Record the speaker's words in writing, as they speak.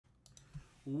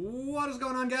What is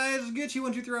going on, guys?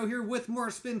 Get123 here with more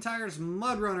Spintires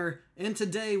MudRunner, and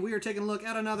today we are taking a look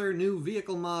at another new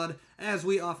vehicle mod, as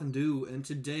we often do. And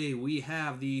today we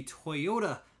have the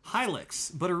Toyota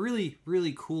HILUX, but a really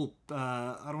cool,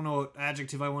 I don't know what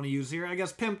adjective I want to use here, I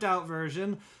guess pimped out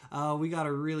version. We got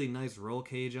a really nice roll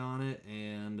cage on it,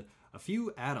 and a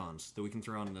few add-ons that we can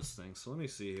throw on this thing. So let me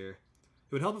see here.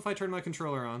 It would help if I turned my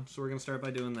controller on, so we're going to start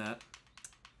by doing that.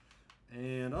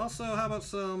 And also, how about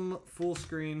some full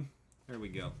screen? There we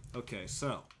go. Okay,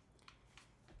 so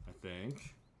I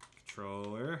think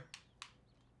controller.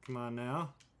 Come on now.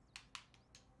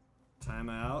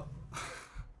 Timeout.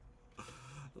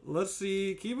 Let's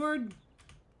see, keyboard.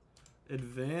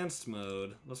 Advanced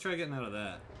mode. Let's try getting out of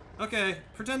that. Okay,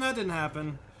 pretend that didn't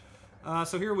happen.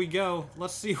 So here we go.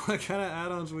 Let's see what kind of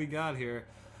add-ons we got here.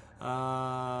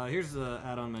 Here's the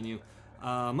add-on menu.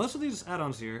 Most of these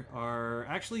add-ons here are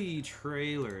actually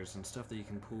trailers and stuff that you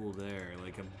can pull there,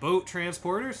 like a boat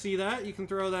transporter. See that? You can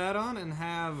throw that on and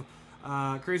have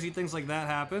crazy things like that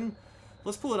happen.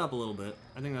 Let's pull it up a little bit.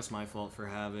 I think that's my fault for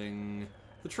having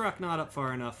the truck not up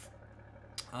far enough.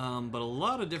 But a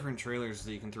lot of different trailers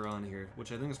that you can throw on here,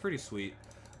 which I think is pretty sweet.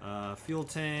 Fuel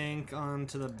tank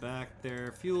onto the back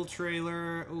there. Fuel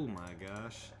trailer. Oh my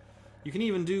gosh. You can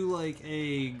even do like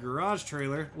a garage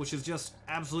trailer, which is just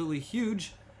absolutely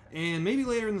huge. And maybe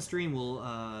later in the stream we'll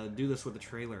do this with a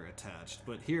trailer attached.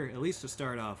 But here, at least to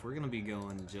start off, we're going to be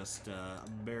going just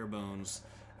bare bones.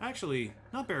 Actually,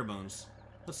 not bare bones.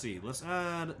 Let's see. Let's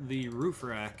add the roof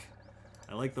rack.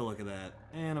 I like the look of that.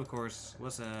 And of course,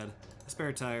 let's add a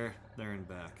spare tire there and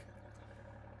back.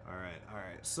 Alright,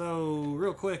 so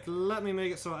real quick, let me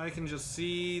make it so I can just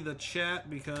see the chat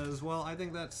because, well, I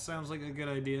think that sounds like a good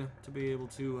idea to be able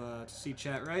to see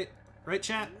chat, right? Right,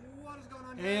 chat? What is going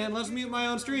on, and let's mute my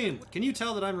own stream. Can you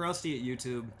tell that I'm rusty at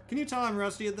YouTube? Can you tell I'm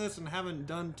rusty at this and haven't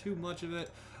done too much of it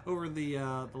over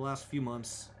the last few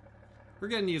months? We're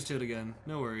getting used to it again,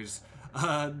 no worries.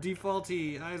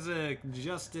 Defaulty, Isaac,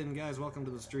 Justin, guys, welcome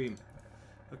to the stream.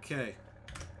 Okay.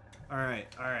 Alright,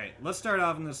 let's start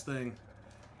off in this thing.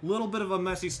 Little bit of a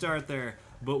messy start there,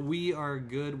 but we are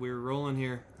good. We're rolling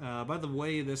here. By the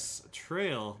way, this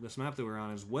map that we're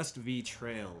on is West V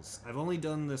Trails. I've only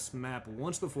done this map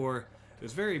once before. It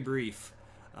was very brief.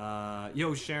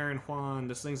 Yo, Sharon, Juan,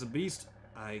 this thing's a beast.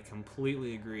 I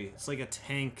completely agree. It's like a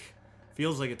tank.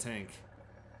 Feels like a tank.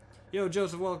 Yo,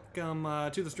 Joseph, welcome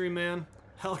to the stream, man.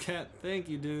 Hellcat, thank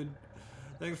you, dude.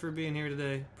 Thanks for being here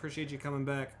today. Appreciate you coming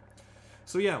back.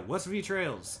 So yeah, West V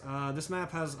Trails. This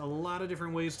map has a lot of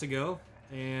different ways to go,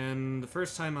 and the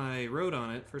first time I rode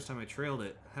on it, first time I trailed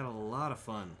it, had a lot of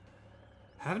fun.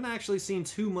 Haven't actually seen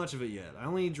too much of it yet. I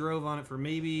only drove on it for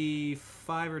maybe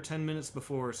 5 or 10 minutes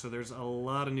before, so there's a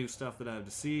lot of new stuff that I have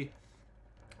to see.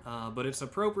 But it's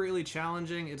appropriately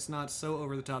challenging. It's not so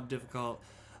over-the-top difficult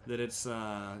that it's,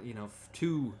 you know,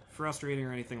 too frustrating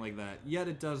or anything like that. Yet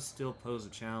it does still pose a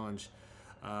challenge.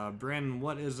 Brandon,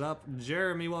 what is up?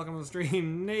 Jeremy, welcome to the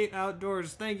stream. Nate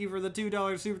Outdoors, thank you for the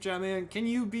 $2 super chat, man. Can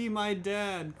you be my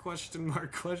dad? Question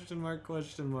mark, question mark,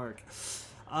 question mark.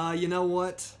 You know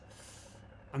what?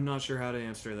 I'm not sure how to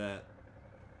answer that.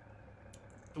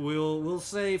 We'll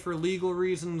say for legal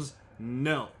reasons,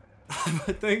 no.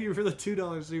 But thank you for the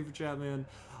 $2 super chat, man.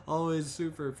 Always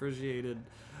super appreciated.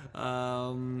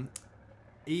 Igniter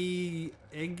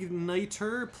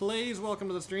Plays, welcome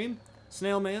to the stream.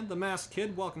 Snailman, the Masked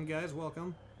Kid, welcome guys,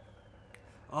 welcome.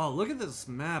 Oh, look at this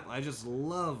map. I just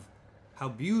love how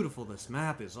beautiful this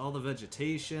map is. All the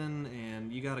vegetation,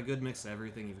 and you got a good mix of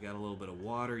everything. You've got a little bit of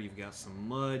water, you've got some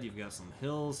mud, you've got some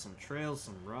hills, some trails,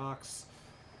 some rocks.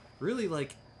 Really,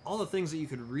 like, all the things that you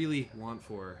could really want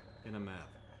for in a map.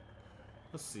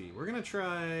 Let's see, we're gonna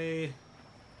try...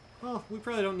 Well, we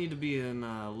probably don't need to be in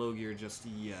low gear just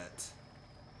yet.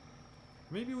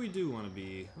 Maybe we do want to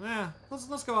be...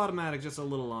 let's go automatic just a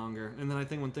little longer. And then I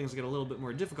think when things get a little bit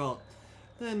more difficult,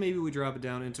 then maybe we drop it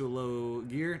down into a low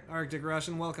gear. Arctic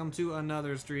Russian, welcome to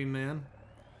another stream, man.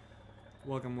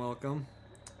 Welcome, welcome.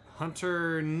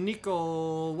 Hunter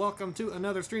Nicole, welcome to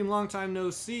another stream. Long time no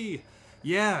see.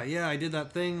 Yeah, I did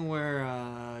that thing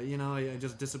where, you know, I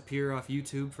just disappear off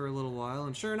YouTube for a little while.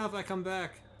 And sure enough, I come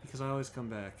back. Because I always come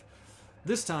back.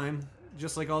 This time,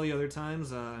 just like all the other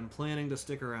times, I'm planning to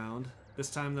stick around. This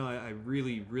time, though, I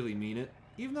really mean it.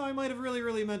 Even though I might have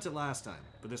really meant it last time.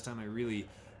 But this time I really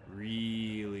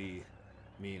mean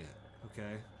it.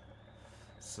 Okay?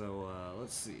 So,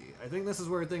 let's see. I think this is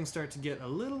where things start to get a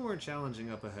little more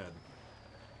challenging up ahead.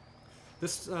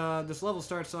 This level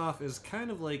starts off as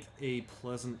kind of like a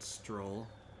pleasant stroll.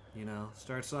 You know?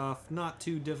 Starts off not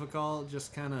too difficult,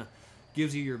 just kind of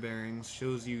gives you your bearings,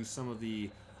 shows you some of the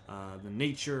the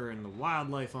nature and the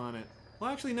wildlife on it. Well,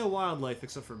 actually, no wildlife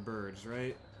except for birds,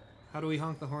 right? How do we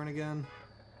honk the horn again?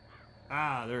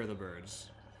 Ah, there are the birds.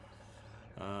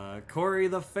 Corey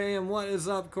the fam, what is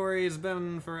up, Corey? It's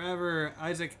been forever.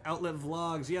 Isaac Outlet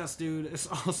Vlogs, yes, dude, it's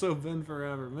also been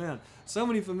forever. Man, so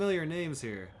many familiar names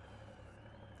here.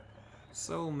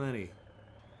 So many.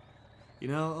 You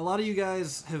know, a lot of you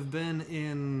guys have been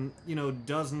in, you know,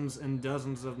 dozens and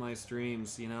dozens of my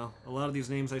streams, you know? A lot of these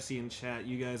names I see in chat,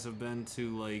 you guys have been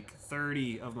to, like,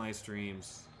 30 of my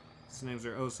streams. These names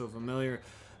are oh so familiar.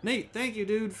 Nate, thank you,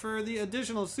 dude, for the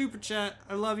additional super chat.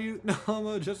 I love you.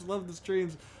 No, just love the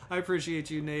streams. I appreciate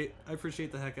you, Nate. I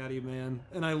appreciate the heck out of you, man.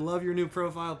 And I love your new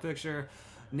profile picture.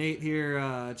 Nate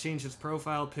here changed his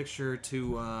profile picture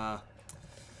to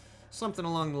something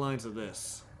along the lines of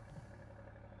this.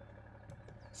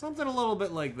 Something a little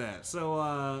bit like that.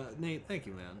 So, Nate, thank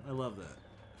you, man. I love that.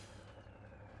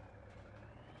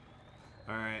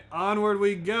 Alright, onward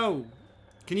we go!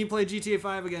 Can you play GTA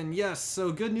 5 again? Yes,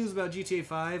 so good news about GTA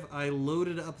 5. I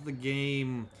loaded up the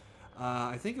game,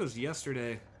 I think it was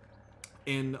yesterday.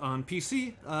 And on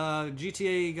PC,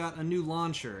 GTA got a new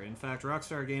launcher. In fact,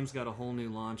 Rockstar Games got a whole new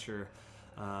launcher,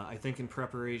 I think in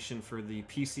preparation for the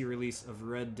PC release of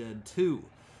Red Dead 2.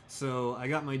 So I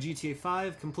got my GTA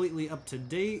 5 completely up to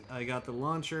date. I got the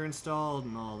launcher installed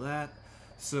and all that.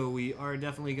 So we are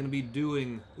definitely going to be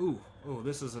doing... Ooh, oh,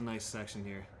 this is a nice section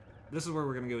here. This is where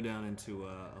we're going to go down into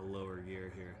a lower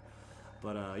gear here.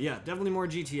 But yeah, definitely more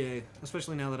GTA,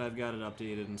 especially now that I've got it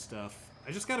updated and stuff.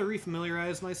 I just got to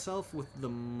refamiliarize myself with the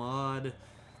mod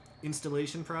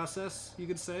installation process, you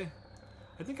could say.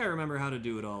 I think I remember how to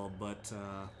do it all, but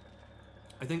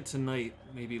I think tonight,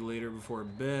 maybe later before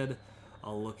bed,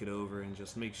 I'll look it over and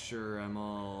just make sure I'm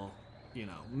all, you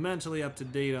know, mentally up to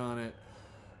date on it.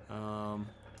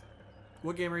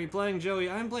 What game are you playing, Joey?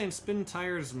 I'm playing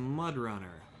Spintires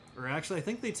MudRunner. Or actually, I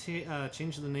think they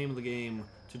changed the name of the game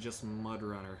to just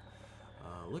MudRunner.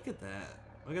 Look at that.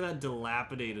 Look at that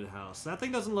dilapidated house. That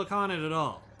thing doesn't look haunted at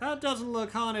all. That doesn't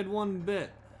look haunted one bit.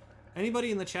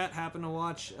 Anybody in the chat happen to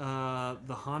watch The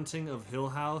Haunting of Hill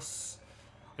House?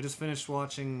 I just finished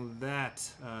watching that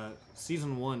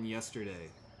season 1 yesterday.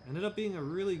 Ended up being a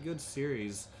really good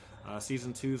series.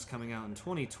 Season 2 is coming out in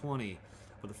 2020.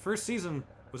 But the first season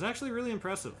was actually really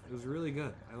impressive. It was really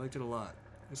good. I liked it a lot.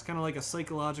 It was kind of like a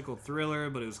psychological thriller,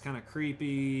 but it was kind of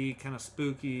creepy, kind of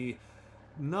spooky,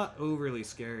 not overly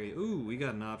scary. Ooh, we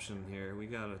got an option here. We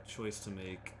got a choice to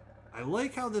make. I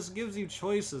like how this gives you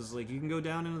choices. Like, you can go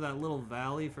down into that little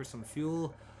valley for some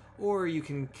fuel, or you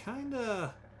can kind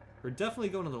of... We're definitely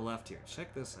going to the left here.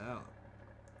 Check this out.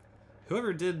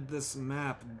 Whoever did this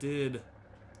map did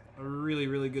a really,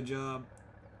 really good job.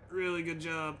 Really good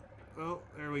job. Oh,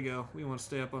 there we go. We want to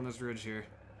stay up on this ridge here.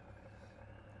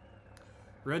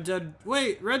 Red Dead...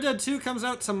 Wait, Red Dead 2 comes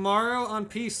out tomorrow on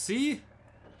PC?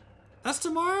 That's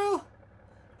tomorrow?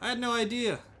 I had no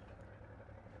idea.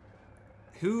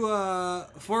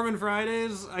 Foreman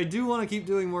Fridays? I do want to keep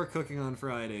doing more cooking on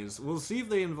Fridays. We'll see if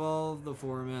they involve the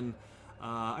foreman.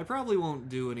 I probably won't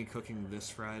do any cooking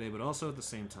this Friday, but also at the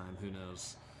same time, who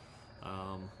knows.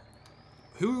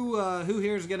 Who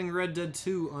here is getting Red Dead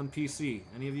 2 on PC?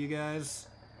 Any of you guys?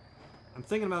 I'm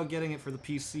thinking about getting it for the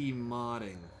PC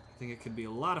modding. I think it could be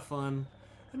a lot of fun,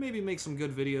 and maybe make some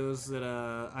good videos that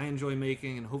I enjoy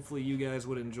making, and hopefully you guys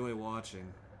would enjoy watching.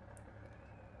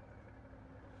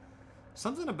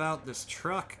 Something about this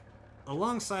truck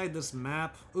alongside this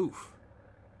map, oof.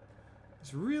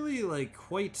 It's really, like,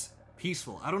 quite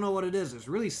peaceful. I don't know what it is. It's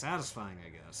really satisfying, I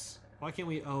guess. Why can't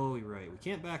we... Oh, you're right. We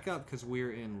can't back up because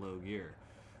we're in low gear.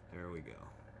 There we go.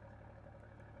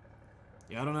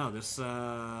 Yeah, I don't know.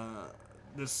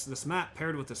 This map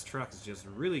paired with this truck is just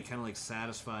really kind of, like,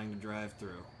 satisfying to drive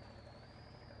through.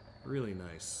 Really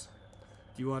nice.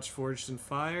 Do you watch Forged in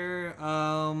Fire?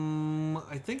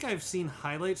 I think I've seen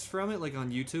highlights from it, like,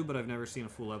 on YouTube, but I've never seen a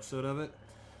full episode of it.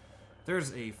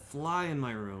 There's a fly in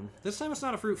my room. This time it's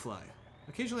not a fruit fly.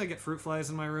 Occasionally I get fruit flies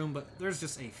in my room, but there's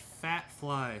just a fat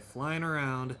fly flying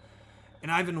around,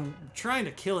 and I've been trying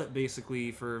to kill it,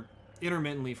 basically,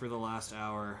 intermittently for the last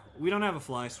hour. We don't have a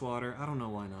fly swatter. I don't know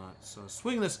why not. So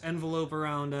swing this envelope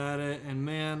around at it, and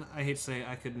man, I hate to say,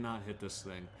 I could not hit this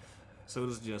thing. So it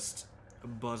is just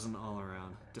buzzing all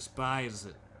around. Despise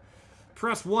it.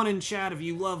 Press 1 in chat if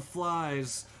you love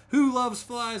flies. Who loves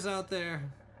flies out there?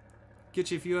 Get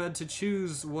you if you had to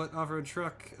choose what off-road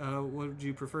truck, what would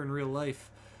you prefer in real life?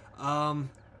 Okay,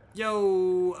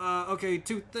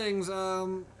 2 things.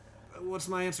 What's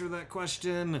my answer to that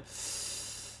question?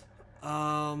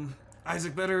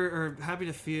 Isaac, better or happy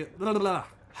to feel... Blah, blah, blah.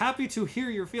 Happy to hear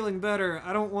you're feeling better.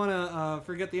 I don't want to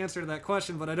forget the answer to that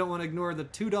question, but I don't want to ignore the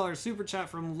 $2 super chat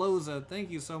from Loza.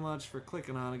 Thank you so much for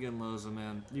clicking on again, Loza,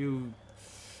 man.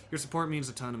 Your support means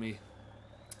a ton to me.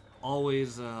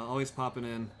 Always popping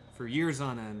in for years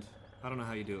on end. I don't know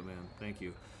how you do it, man. Thank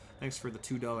you. Thanks for the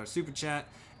 $2 super chat.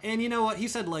 And you know what? He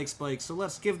said like Spike, so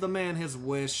let's give the man his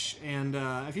wish. And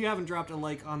if you haven't dropped a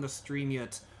like on the stream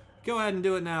yet, go ahead and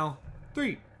do it now.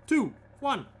 3, 2,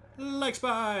 1. Like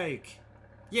Spike!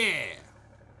 Yeah!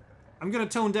 I'm gonna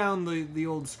tone down the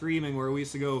old screaming where we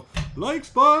used to go, like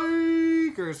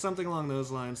Spike! Or something along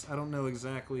those lines. I don't know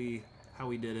exactly how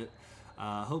we did it.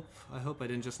 I hope I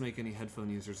didn't just make any headphone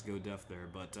users go deaf there.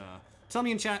 But tell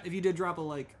me in chat if you did drop a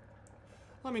like.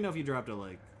 Let me know if you dropped a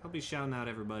like. I'll be shouting out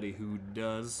everybody who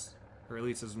does, or at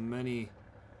least as many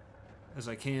as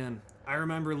I can. I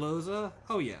remember Loza.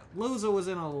 Oh yeah, Loza was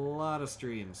in a lot of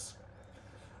streams.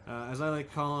 As I like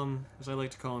to call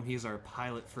him, he's our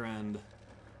pilot friend,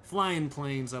 flying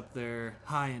planes up there,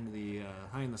 high in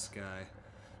the sky.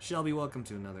 Shelby, welcome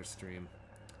to another stream.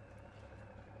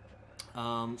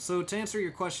 So to answer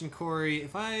your question, Corey,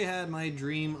 if I had my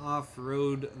dream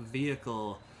off-road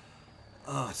vehicle,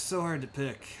 it's so hard to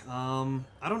pick. I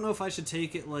don't know if I should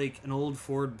take it like an old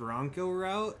Ford Bronco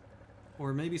route,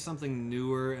 or maybe something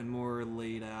newer and more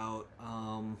laid out.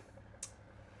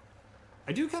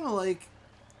 I do kind of like.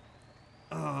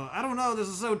 I don't know, this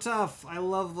is so tough. I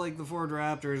love, like, the Ford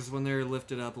Raptors when they're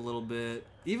lifted up a little bit.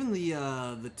 Even the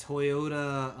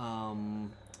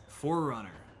Toyota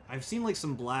 4Runner. I've seen, like,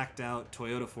 some blacked out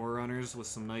Toyota 4Runners with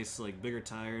some nice, like, bigger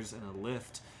tires and a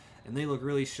lift. And they look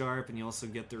really sharp, and you also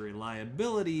get the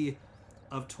reliability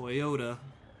of Toyota.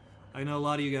 I know a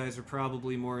lot of you guys are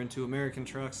probably more into American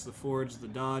trucks, the Fords, the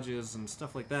Dodges, and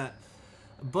stuff like that.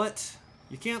 But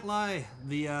you can't lie,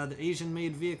 the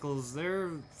Asian-made vehicles,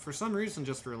 they're, for some reason,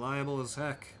 just reliable as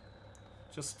heck.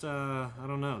 Just, I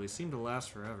don't know, they seem to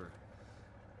last forever.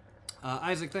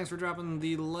 Isaac, thanks for dropping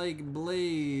the like.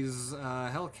 Blaze,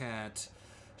 Hellcat,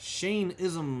 Shane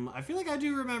Ism, I feel like I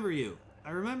do remember you.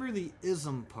 I remember the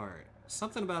ism part.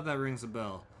 Something about that rings a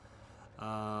bell.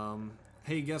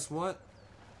 Hey, guess what?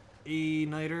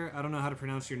 E-Nighter, I don't know how to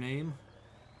pronounce your name.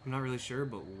 I'm not really sure,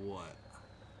 but what?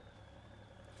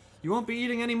 You won't be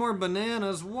eating any more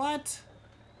bananas. What?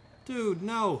 Dude,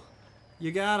 no.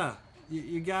 You gotta.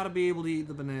 You gotta be able to eat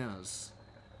the bananas.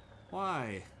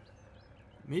 Why?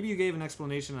 Maybe you gave an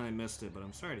explanation and I missed it, but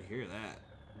I'm sorry to hear that.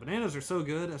 Bananas are so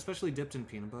good, especially dipped in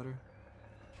peanut butter.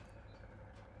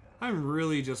 I'm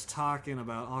really just talking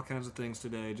about all kinds of things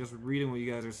today, just reading what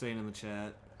you guys are saying in the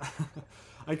chat.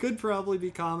 I could probably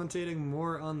be commentating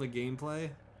more on the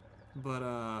gameplay, but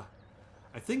I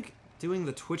think doing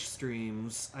the Twitch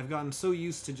streams, I've gotten so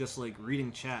used to just like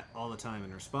reading chat all the time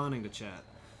and responding to chat.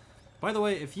 By the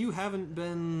way, if you haven't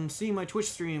been seeing my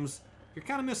Twitch streams, you're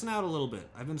kind of missing out a little bit.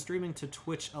 I've been streaming to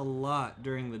Twitch a lot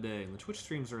during the day, and the Twitch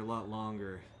streams are a lot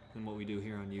longer than what we do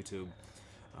here on YouTube.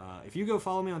 If you go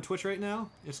follow me on Twitch right now,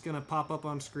 it's going to pop up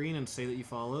on screen and say that you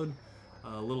followed.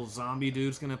 A little zombie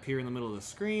dude's going to appear in the middle of the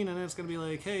screen, and it's going to be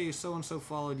like, hey, so-and-so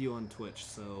followed you on Twitch.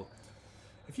 So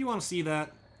if you want to see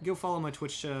that, go follow my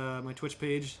Twitch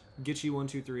page,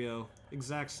 Gitchy1230.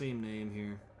 Exact same name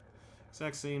here.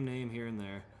 Exact same name here and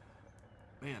there.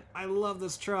 Man, I love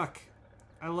this truck.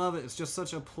 I love it. It's just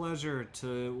such a pleasure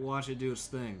to watch it do its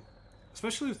thing.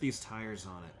 Especially with these tires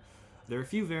on it. There are a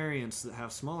few variants that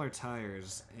have smaller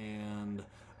tires, and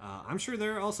I'm sure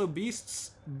there are also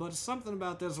beasts, but something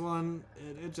about this one,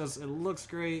 it looks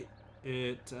great.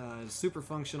 It is super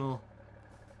functional.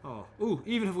 Oh, ooh,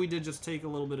 even if we did just take a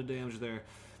little bit of damage there,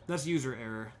 that's user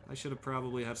error. I should have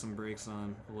probably had some brakes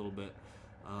on a little bit.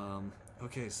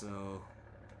 Okay, so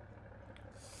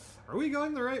are we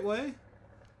going the right way?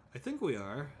 I think we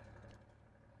are.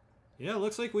 Yeah,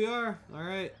 looks like we are.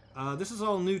 Alright. This is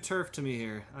all new turf to me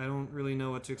here. I don't really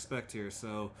know what to expect here,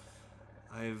 so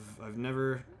I've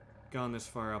never gone this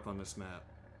far up on this map.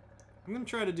 I'm gonna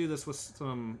try to do this with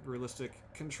some realistic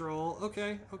control.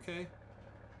 Okay, okay.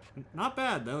 Not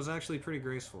bad. That was actually pretty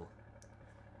graceful.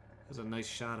 There's a nice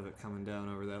shot of it coming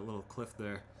down over that little cliff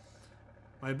there.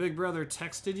 My big brother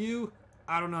texted you?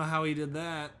 I don't know how he did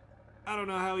that. I don't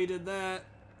know how he did that.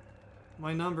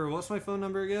 My number, what's my phone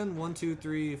number again?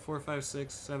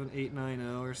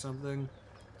 123-456-7890 or something.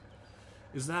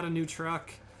 Is that a new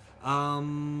truck? I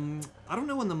don't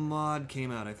know when the mod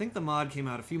came out. I think the mod came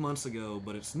out a few months ago,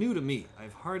 but it's new to me.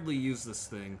 I've hardly used this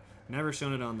thing. Never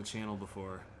shown it on the channel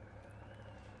before.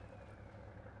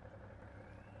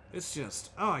 It's just,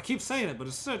 oh, I keep saying it, but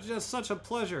it's just such a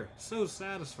pleasure. So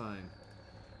satisfying.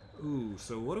 Ooh,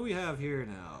 so what do we have here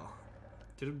now?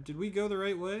 Did we go the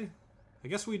right way? I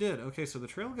guess we did. Okay, so the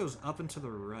trail goes up and to the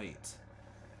right.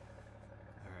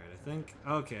 Alright, I think...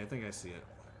 Okay, I think I see it.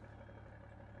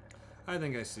 I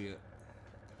think I see it.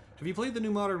 Have you played the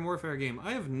new Modern Warfare game?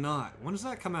 I have not. When does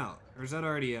that come out? Or is that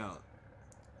already out?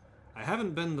 I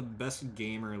haven't been the best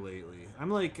gamer lately.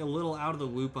 I'm like a little out of the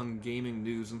loop on gaming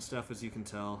news and stuff, as you can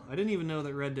tell. I didn't even know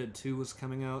that Red Dead 2 was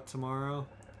coming out tomorrow.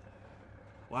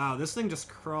 Wow, this thing just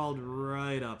crawled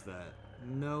right up that.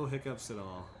 No hiccups at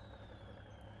all.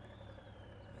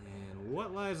 And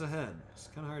what lies ahead? It's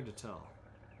kind of hard to tell.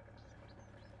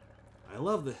 I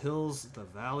love the hills, the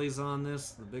valleys on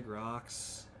this, the big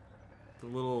rocks, the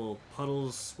little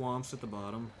puddles, swamps at the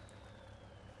bottom.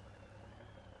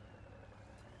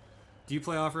 Do you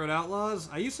play Off-Road Outlaws?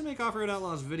 I used to make Off-Road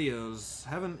Outlaws videos.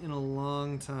 Haven't in a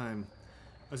long time.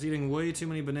 I was eating way too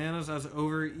many bananas. I was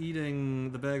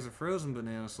overeating the bags of frozen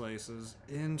banana slices.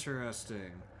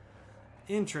 Interesting.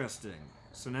 Interesting.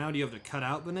 So now do you have to cut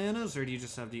out bananas, or do you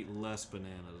just have to eat less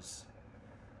bananas?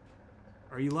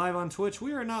 Are you live on Twitch?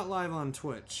 We are not live on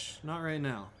Twitch. Not right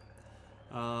now.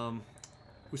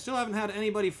 We still haven't had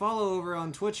anybody follow over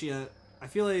on Twitch yet. I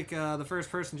feel like the first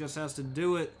person just has to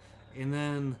do it, and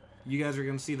then you guys are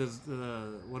going to see the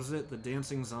what is it? The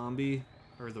dancing zombie,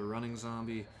 or the running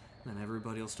zombie, and then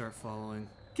everybody will start following.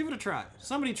 Give it a try.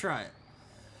 Somebody try it.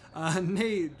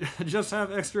 Nate, just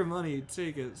have extra money.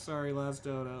 Take it. Sorry, last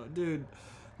dono. Dude,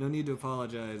 no need to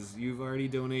apologize. You've already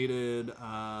donated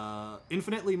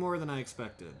infinitely more than I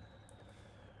expected.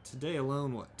 Today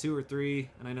alone, what, 2 or 3?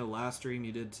 And I know last stream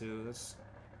you did too. That's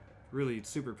really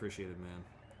super appreciated, man.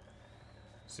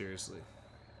 Seriously.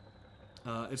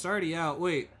 It's already out.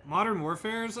 Wait, Modern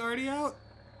Warfare is already out?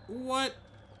 What?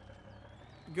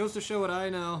 Goes to show what I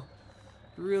know.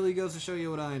 Really goes to show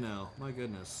you what I know. My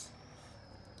goodness.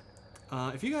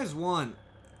 If you guys want,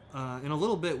 in a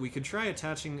little bit, we could try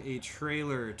attaching a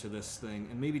trailer to this thing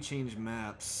and maybe change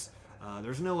maps.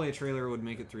 There's no way a trailer would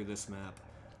make it through this map.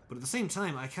 But at the same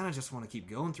time, I kind of just want to keep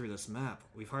going through this map.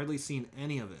 We've hardly seen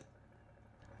any of it.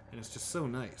 And it's just so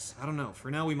nice. I don't know. For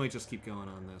now, we might just keep going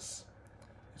on this.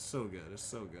 It's so good. It's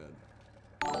so good.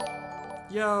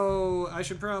 Yo, I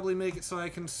should probably make it so I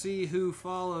can see who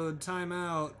followed.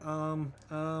 Timeout.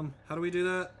 How do we do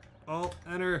that? Alt,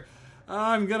 enter.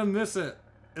 I'm gonna miss it.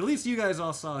 At least you guys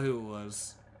all saw who it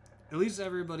was. At least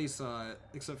everybody saw it,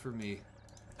 except for me.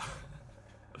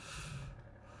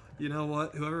 You know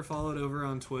what? Whoever followed over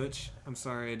on Twitch, I'm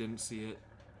sorry I didn't see it.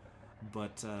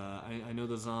 But I know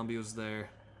the zombie was there.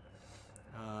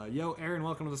 Yo, Aaron,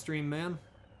 welcome to the stream, man.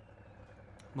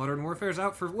 Modern Warfare's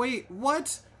out for... Wait,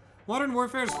 what? Modern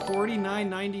Warfare's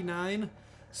 $49.99?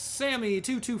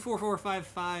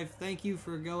 Sammy224455, thank you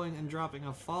for going and dropping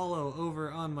a follow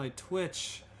over on my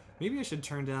Twitch. Maybe I should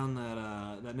turn down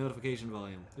that notification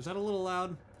volume. Is that a little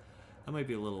loud? That might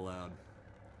be a little loud.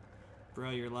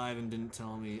 Bro, you're live and didn't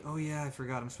tell me. Oh yeah, I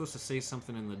forgot. I'm supposed to say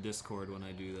something in the Discord when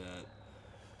I do that.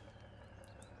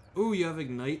 Ooh, you have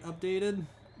Ignite updated?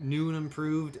 New and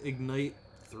improved Ignite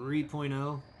 3.0.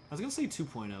 I was gonna say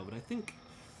 2.0, but I think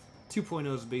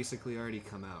 2.0's basically already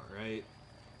come out, right?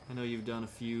 I know you've done a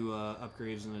few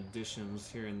upgrades and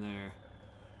additions here and there.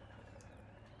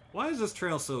 Why is this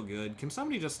trail so good? Can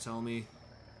somebody just tell me?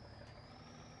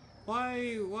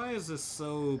 Why is this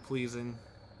so pleasing?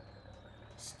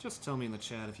 Just tell me in the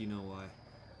chat if you know why.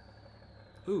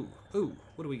 Ooh,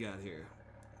 what do we got here?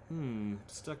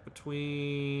 Stuck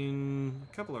between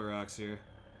a couple of rocks here.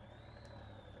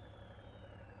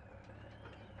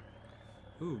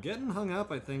 Ooh, getting hung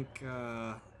up, I think,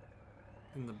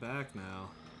 in the back now.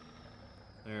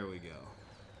 There we go.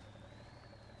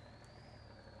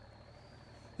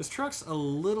 This truck's a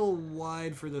little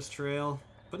wide for this trail,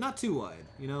 but not too wide,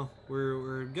 you know?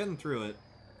 We're getting through it.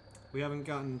 We haven't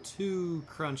gotten too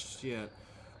crunched yet,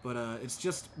 but it's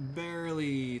just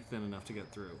barely thin enough to get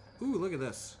through. Ooh, look at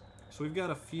this. So we've got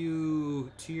a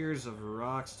few tiers of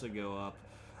rocks to go up.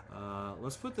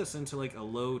 Let's put this into like a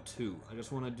low 2. I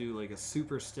just want to do like a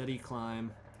super steady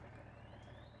climb.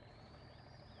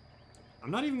 I'm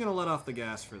not even going to let off the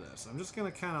gas for this. I'm just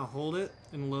going to kind of hold it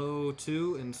in low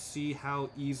 2 and see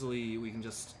how easily we can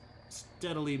just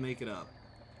steadily make it up.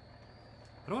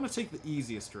 I don't want to take the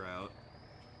easiest route.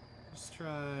 Let's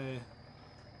try...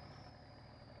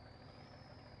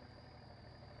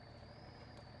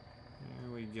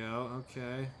 There we go,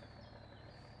 okay.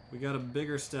 We got a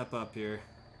bigger step up here.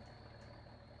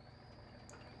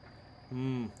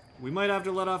 We might have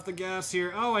to let off the gas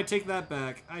here. Oh, I take that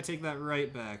back. I take that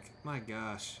right back. My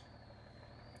gosh.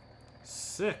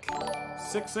 Sick.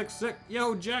 Sick.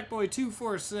 Yo,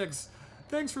 Jackboy246.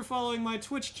 Thanks for following my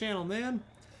Twitch channel, man.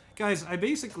 Guys, I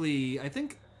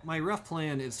think my rough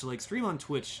plan is to like stream on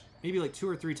Twitch maybe like 2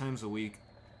 or 3 times a week.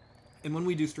 And when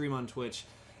we do stream on Twitch,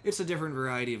 it's a different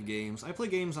variety of games. I play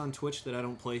games on Twitch that I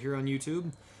don't play here on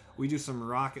YouTube. We do some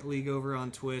Rocket League over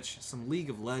on Twitch, some League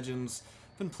of Legends.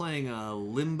 Been playing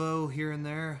Limbo here and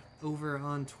there over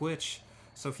on Twitch.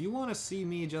 So if you want to see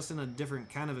me just in a different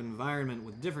kind of environment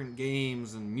with different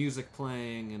games and music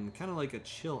playing and kind of like a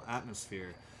chill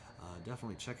atmosphere,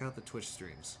 definitely check out the Twitch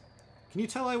streams. Can you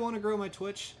tell I want to grow my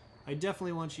Twitch? I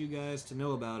definitely want you guys to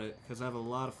know about it because I have a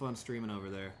lot of fun streaming over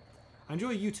there. I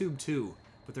enjoy YouTube too,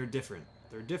 but they're different.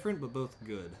 They're different, but both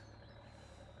good.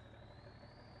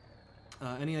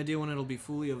 Any idea when it'll be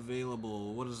fully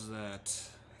available? What is that?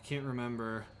 I can't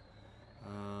remember.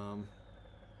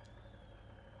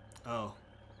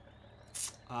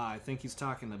 I think he's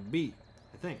talking to B.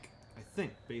 I think,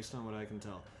 based on what I can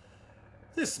tell.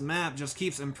 This map just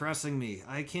keeps impressing me.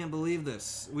 I can't believe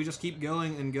this. We just keep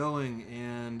going and going,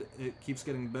 and it keeps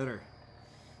getting better.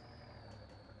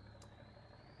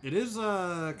 It is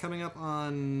coming up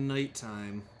on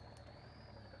nighttime.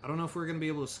 I don't know if we're going to be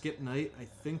able to skip night. I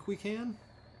think we can.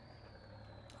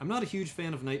 I'm not a huge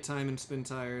fan of nighttime in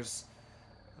Spintires.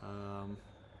 Okay.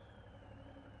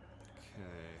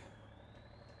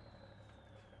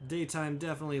 Daytime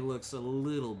definitely looks a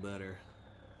little better.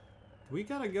 We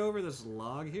gotta go over this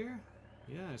log here?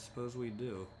 Yeah, I suppose we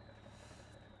do.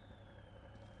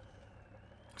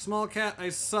 Small cat, I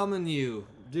summon you.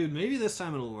 Dude, maybe this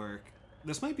time it'll work.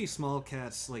 This might be Small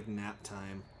Cat's, like, nap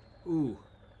time. Ooh.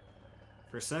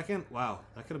 For a second? Wow,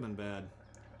 that could have been bad.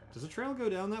 Does the trail go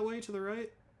down that way to the right?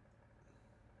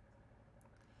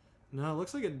 No, it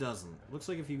looks like it doesn't. Looks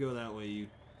like if you go that way, you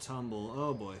tumble.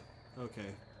 Oh, boy.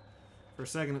 Okay. For a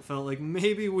second, it felt like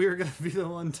maybe we were going to be the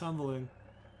one tumbling.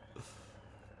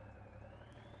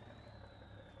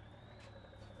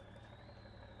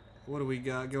 What do we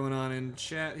got going on in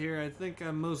chat here? I think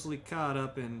I'm mostly caught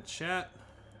up in chat.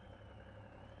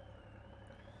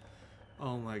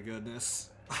 Oh my goodness.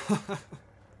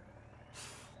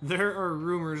 There are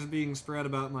rumors being spread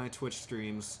about my Twitch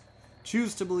streams.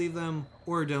 Choose to believe them,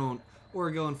 or don't,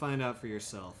 or go and find out for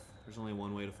yourself. There's only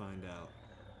one way to find out.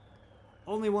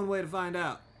 Only one way to find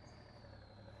out.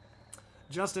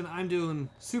 Justin, I'm doing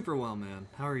super well, man.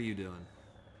 How are you doing?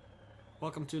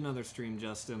 Welcome to another stream,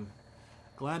 Justin.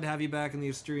 Glad to have you back in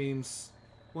these streams.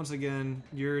 Once again,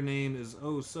 your name is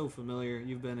oh so familiar.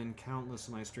 You've been in countless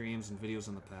of my streams and videos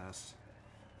in the past.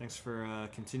 Thanks for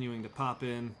continuing to pop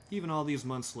in, even all these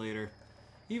months later,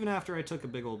 even after I took a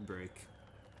big old break.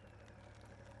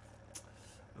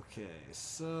 Okay,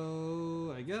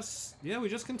 so I guess, yeah, we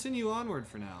just continue onward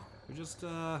for now. We just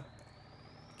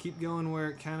keep going where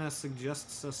it kind of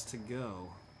suggests us to go.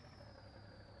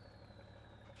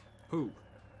 Who?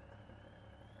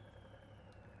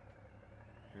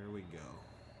 Here we go.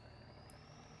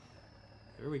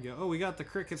 Here we go. Oh, we got the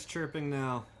crickets chirping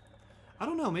now. I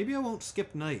don't know, maybe I won't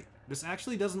skip night. This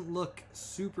actually doesn't look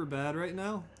super bad right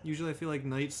now. Usually I feel like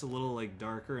night's a little like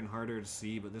darker and harder to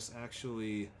see, but this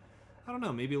actually, I don't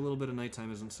know, maybe a little bit of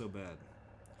nighttime isn't so bad.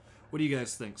 What do you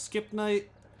guys think? Skip night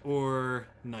or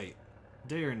night?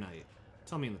 Day or night?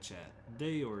 Tell me in the chat.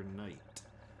 Day or night?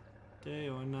 Day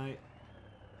or night?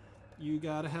 You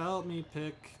gotta help me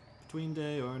pick between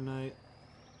day or night.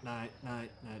 Night,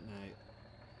 night, night, night.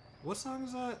 What song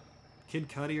is that? Kid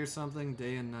Cudi or something?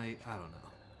 Day and night? I don't know.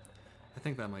 I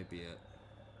think that might be it.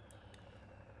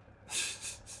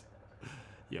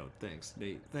 Yo, thanks,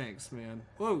 Nate. Thanks, man.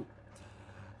 Whoa.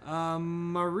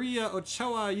 Maria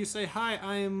Ochoa, you say, hi,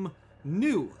 I'm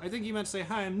new. I think you meant to say,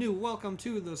 hi, I'm new. Welcome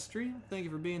to the stream. Thank you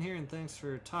for being here, and thanks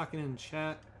for talking in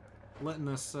chat. Letting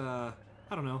us, I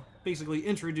don't know, basically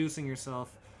introducing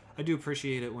yourself. I do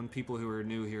appreciate it when people who are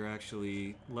new here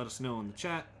actually let us know in the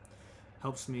chat.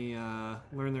 Helps me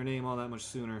learn their name all that much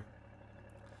sooner.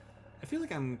 I feel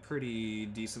like I'm pretty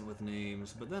decent with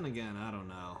names, but then again, I don't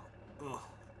know. Ugh.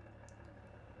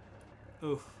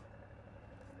 Oof.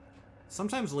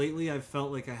 Sometimes lately I've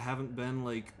felt like I haven't been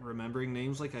like remembering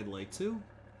names like I'd like to.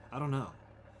 I don't know.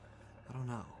 I don't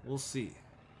know. We'll see.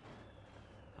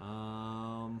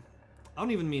 I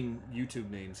don't even mean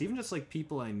YouTube names. Even just like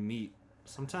people I meet.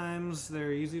 Sometimes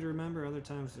they're easy to remember, other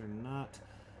times they're not.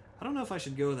 I don't know if I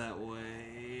should go that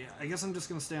way. I guess I'm just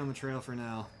gonna stay on the trail for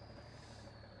now.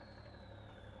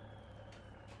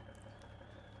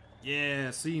 Yeah,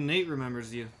 see, Nate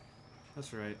remembers you.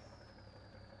 That's right.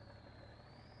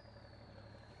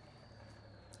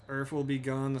 Earth will be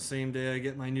gone the same day I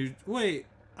get my new... Wait,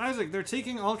 Isaac, they're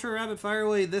taking Ultra Rapid Fire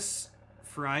away this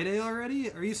Friday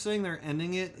already? Are you saying they're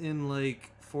ending it in,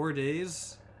 like, 4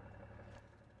 days?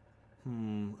 I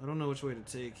don't know which way to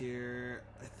take here.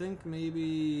 I think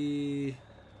maybe...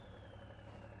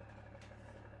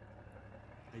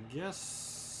 I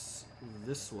guess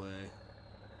this way.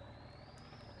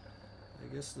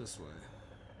 I guess this way.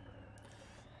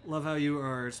 Love how you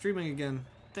are streaming again.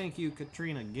 Thank you,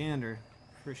 Katrina Gander.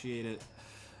 Appreciate it.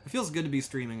 It feels good to be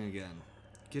streaming again.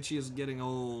 Gitchy is getting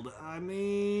old. I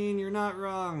mean, you're not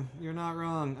wrong. You're not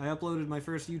wrong. I uploaded my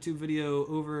first YouTube video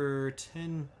over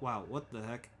 10... Wow, what the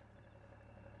heck?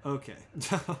 Okay.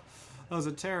 That was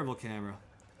a terrible camera.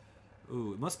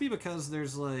 Ooh, it must be because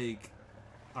there's, like,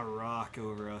 a rock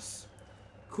over us.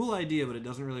 Cool idea, but it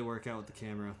doesn't really work out with the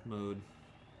camera mode.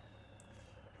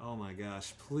 Oh my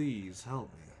gosh, please help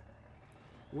me.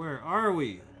 Where are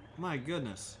we? My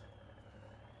goodness.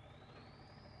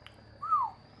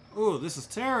 Oh, this is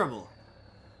terrible.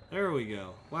 There we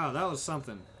go. Wow, that was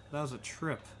something. That was a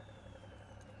trip.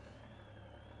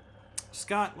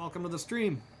 Scott, welcome to the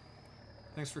stream.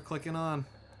 Thanks for clicking on.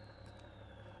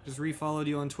 Just refollowed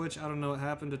you on Twitch. I don't know what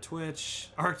happened to Twitch.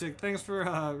 Arctic, thanks for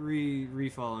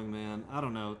refollowing, man. I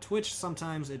don't know. Twitch,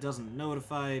 sometimes it doesn't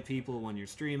notify people when you're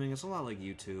streaming. It's a lot like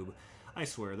YouTube. I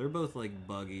swear, they're both like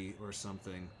buggy or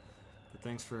something. But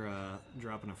thanks for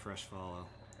dropping a fresh follow.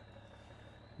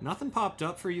 Nothing popped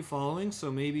up for you following,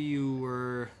 so maybe you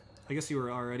were... I guess you were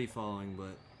already following,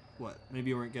 but... What? Maybe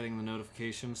you weren't getting the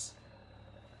notifications?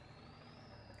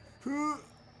 There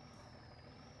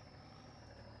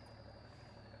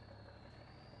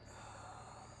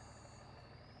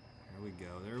we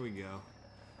go, there we go.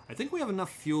 I think we have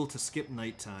enough fuel to skip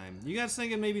nighttime. You guys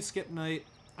thinking maybe skip night?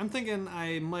 I'm thinking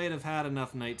I might have had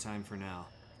enough nighttime for now.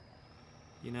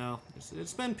 You know,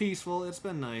 it's been peaceful, it's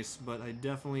been nice, but I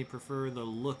definitely prefer the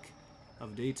look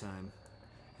of daytime,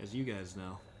 as you guys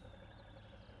know.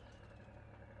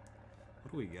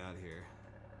 What do we got here?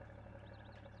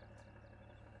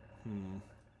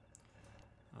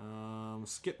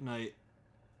 Skip night.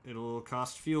 It'll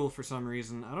cost fuel for some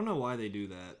reason. I don't know why they do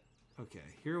that. Okay,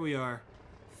 here we are.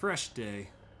 Fresh day.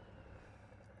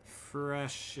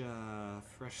 Fresh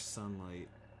sunlight.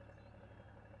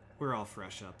 We're all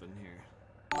fresh up in here.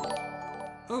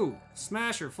 Oh,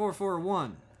 Smasher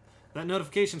 441. That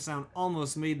notification sound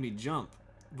almost made me jump,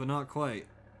 but not quite.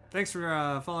 Thanks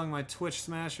for following my Twitch,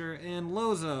 Smasher. And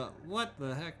Loza, what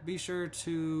the heck? Be sure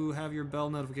to have your bell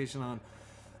notification on.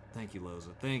 Thank you, Loza.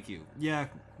 Thank you. Yeah,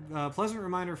 pleasant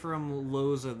reminder from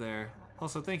Loza there.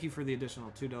 Also, thank you for the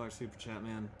additional $2 super chat,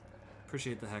 man.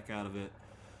 Appreciate the heck out of it.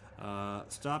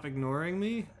 Stop ignoring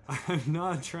me? I'm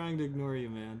not trying to ignore you,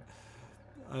 man.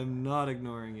 I'm not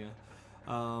ignoring you.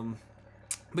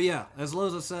 But yeah, as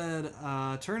Loza said,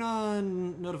 turn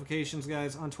on notifications,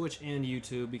 guys, on Twitch and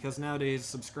YouTube, because nowadays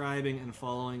subscribing and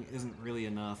following isn't really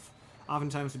enough.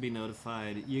 Oftentimes to be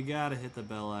notified, you gotta hit the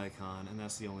bell icon, and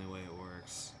that's the only way it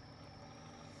works.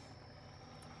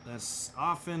 That's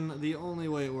often the only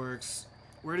way it works.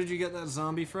 Where did you get that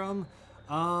zombie from?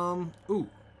 Ooh.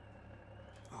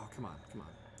 Oh, come on, come on.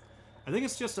 I think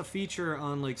it's just a feature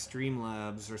on, like,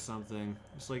 Streamlabs or something.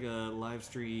 It's like a live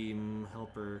stream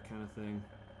helper kind of thing.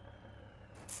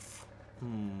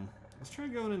 Let's try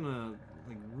going in a,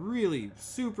 like, really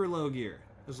super low gear.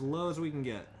 As low as we can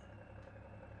get.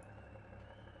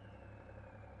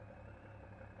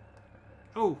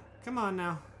 Oh, come on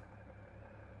now.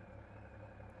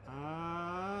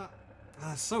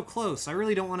 So close. I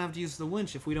really don't want to have to use the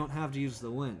winch if we don't have to use the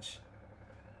winch.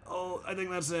 Oh, I think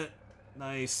that's it.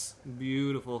 Nice.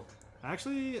 Beautiful.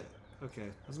 Actually, okay.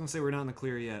 I was going to say we're not in the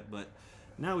clear yet, but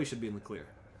now we should be in the clear.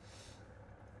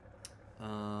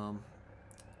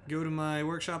 Go to my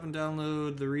workshop and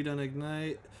download the redone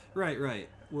Ignite. Right.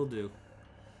 Will do.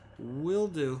 Will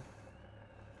do.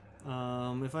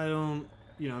 If I don't,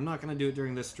 you know, I'm not going to do it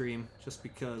during this stream, just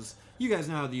because you guys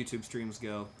know how the YouTube streams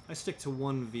go. I stick to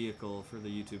one vehicle for the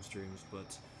YouTube streams,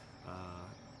 but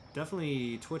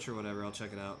definitely Twitch or whatever, I'll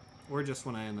check it out. Or just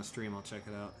when I end the stream, I'll check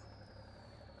it out.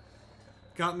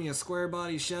 Got me a square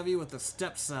body Chevy with a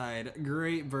step side.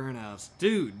 Great burnouts.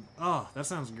 Dude, oh, that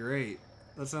sounds great.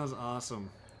 That sounds awesome.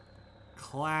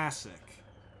 Classic.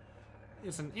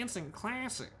 It's an instant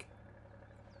classic.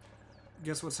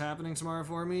 Guess what's happening tomorrow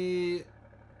for me?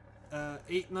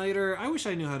 8-Nighter. I wish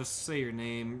I knew how to say your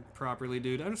name properly,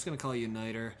 dude. I'm just gonna call you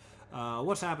Nighter.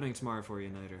 What's happening tomorrow for you,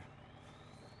 Nighter?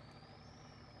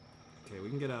 Okay, we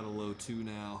can get out of low 2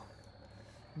 now.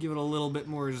 Give it a little bit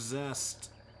more zest.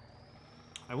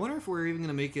 I wonder if we're even going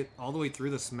to make it all the way through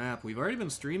this map. We've already been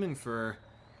streaming for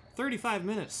 35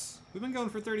 minutes. We've been going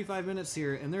for 35 minutes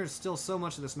here, and there's still so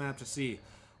much of this map to see.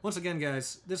 Once again,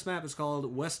 guys, this map is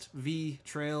called West V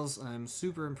Trails. I'm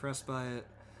super impressed by it.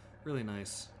 Really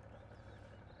nice.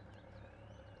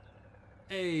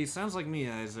 Hey, sounds like me,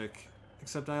 Isaac.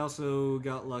 Except I also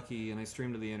got lucky and I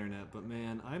streamed to the internet. But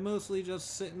man, I mostly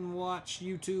just sit and watch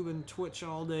YouTube and Twitch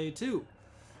all day too.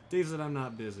 Days that I'm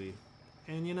not busy.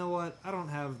 And you know what? I don't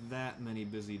have that many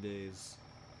busy days.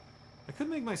 I could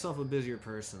make myself a busier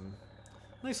person.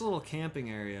 Nice little camping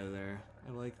area there.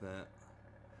 I like that.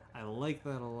 I like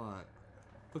that a lot.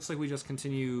 Looks like we just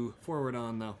continue forward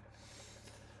on, though.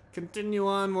 Continue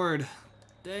onward.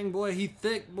 Dang, boy, he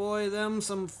thick, boy. Them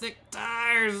some thick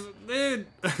tires, dude.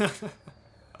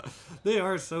 They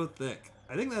are so thick.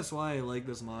 I think that's why I like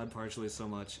this mod partially so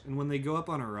much. And when they go up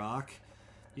on a rock,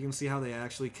 you can see how they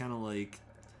actually kind of, like,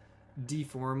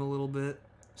 deform a little bit.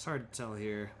 It's hard to tell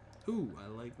here. Ooh, I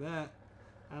like that.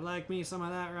 I like me some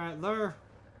of that right there.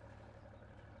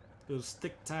 Those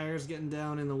thick tires getting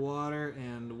down in the water,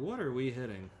 and what are we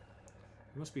hitting?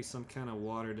 There must be some kind of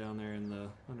water down there in the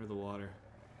under the water.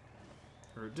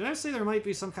 Or did I say there might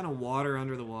be some kind of water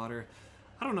under the water?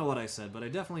 I don't know what I said, but I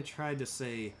definitely tried to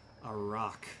say a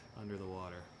rock under the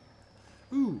water.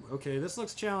 Ooh, okay, this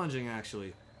looks challenging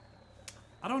actually.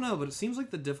 I don't know, but it seems like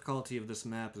the difficulty of this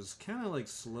map is kind of like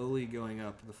slowly going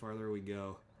up the farther we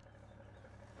go.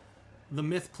 The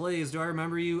Myth plays. Do I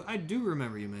remember you? I do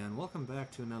remember you, man. Welcome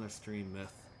back to another stream,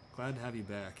 Myth. Glad to have you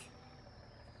back.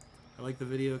 I like the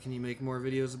video. Can you make more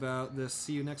videos about this?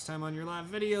 See you next time on your live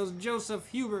videos. Joseph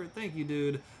Hubert. Thank you,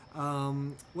 dude.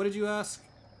 What did you ask?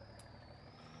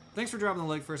 Thanks for dropping the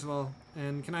like, first of all.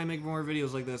 And can I make more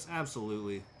videos like this?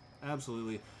 Absolutely.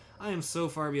 Absolutely. I am so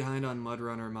far behind on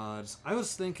MudRunner mods. I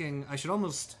was thinking I should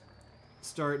almost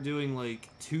start doing like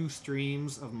 2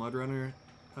 streams of MudRunner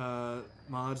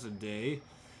mods a day,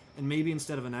 and maybe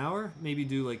instead of an hour, maybe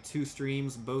do like 2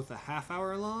 streams, both a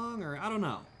half-hour long, or I don't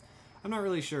know. I'm not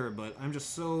really sure, but I'm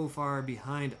just so far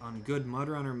behind on good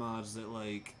MudRunner mods that,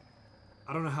 like,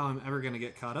 I don't know how I'm ever gonna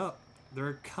get caught up.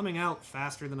 They're coming out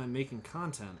faster than I'm making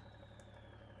content.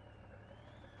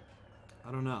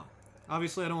 I don't know.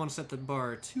 Obviously, I don't want to set the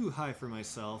bar too high for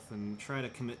myself and try to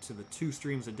commit to the 2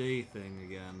 streams a day thing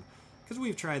again, because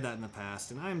we've tried that in the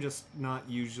past, and I'm just not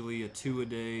usually a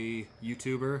 2-a-day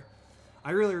YouTuber.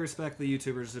 I really respect the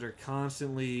YouTubers that are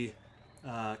constantly,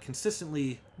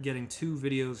 consistently getting 2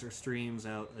 videos or streams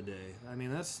out a day. I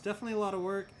mean, that's definitely a lot of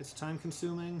work. It's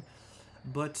time-consuming,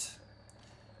 but,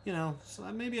 you know, so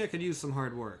maybe I could use some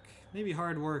hard work. Maybe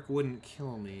hard work wouldn't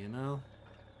kill me, you know?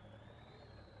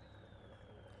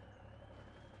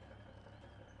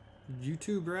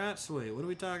 YouTube rats? Wait, what are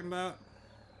we talking about?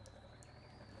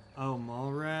 Oh,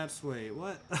 mall rats? Wait,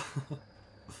 what?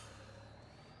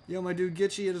 Yo, my dude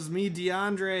Gitchy, it is me,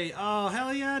 DeAndre. Oh,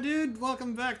 hell yeah, dude.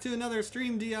 Welcome back to another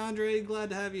stream, DeAndre.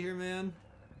 Glad to have you here, man.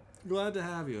 Glad to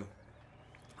have you.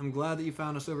 I'm glad that you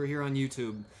found us over here on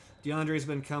YouTube. DeAndre's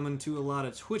been coming to a lot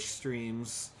of Twitch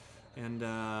streams, and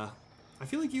I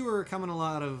feel like you were coming to a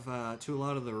lot of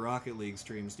the Rocket League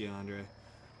streams, DeAndre.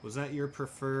 Was that your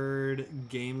preferred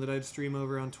game that I'd stream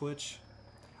over on Twitch?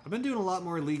 I've been doing a lot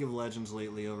more League of Legends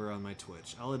lately over on my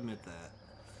Twitch. I'll admit that.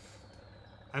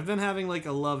 I've been having like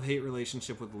a love-hate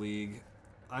relationship with League.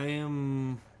 I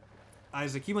am...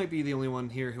 Isaac, you might be the only one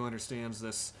here who understands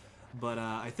this, but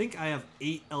I think I have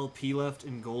 8 LP left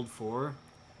in Gold 4,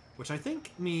 which I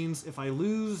think means if I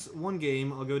lose one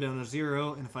game, I'll go down to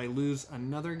 0, and if I lose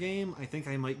another game, I think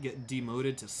I might get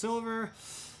demoted to Silver.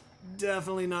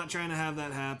 Definitely not trying to have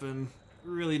that happen.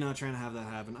 Really not trying to have that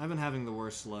happen. I've been having the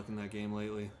worst luck in that game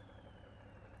lately.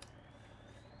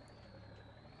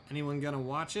 Anyone gonna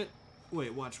watch it?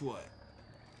 Wait, watch what?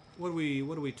 What are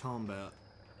we talking about?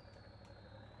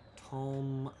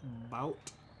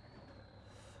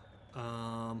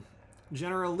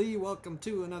 General Lee, welcome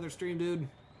to another stream, dude.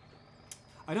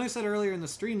 I know I said earlier in the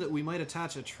stream that we might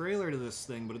attach a trailer to this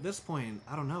thing, but at this point,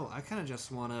 I don't know. I kind of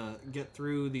just want to get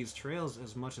through these trails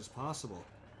as much as possible.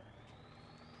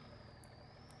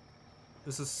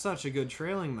 This is such a good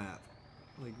trailing map.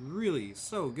 Like, really,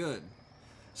 so good.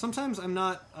 Sometimes I'm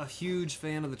not a huge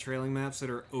fan of the trailing maps that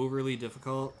are overly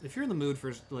difficult. If you're in the mood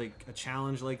for, like, a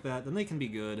challenge like that, then they can be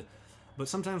good. But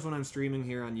sometimes when I'm streaming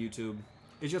here on YouTube,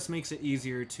 it just makes it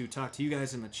easier to talk to you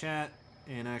guys in the chat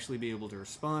and actually be able to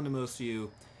respond to most of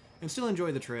you and still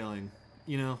enjoy the trailing,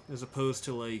 you know, as opposed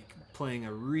to, like, playing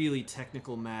a really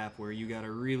technical map where you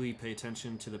gotta really pay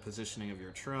attention to the positioning of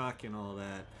your truck and all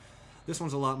that. This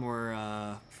one's a lot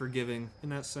more forgiving in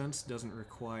that sense, doesn't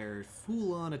require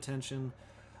full-on attention,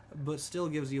 but still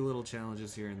gives you little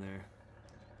challenges here and there.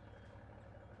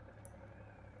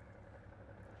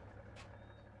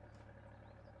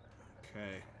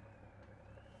 Okay.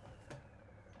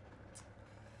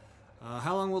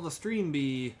 How long will the stream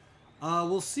be?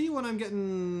 We'll see when I'm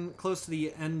getting close to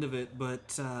the end of it,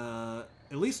 but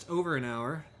at least over an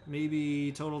hour.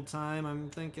 Maybe total time, I'm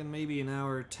thinking maybe an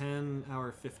hour 10,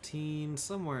 hour 15,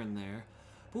 somewhere in there.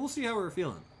 But we'll see how we're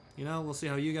feeling. You know, we'll see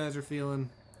how you guys are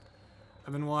feeling.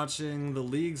 I've been watching the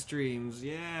League streams.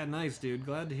 Yeah, nice, dude.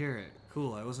 Glad to hear it.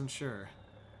 Cool, I wasn't sure.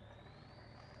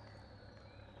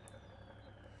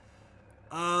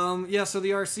 Yeah, so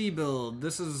the RC build.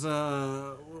 This is,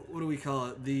 what do we call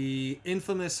it? The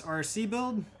infamous RC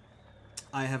build.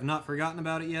 I have not forgotten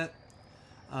about it yet.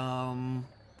 I'm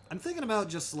thinking about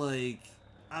just, like,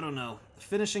 I don't know,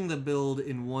 finishing the build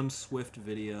in one swift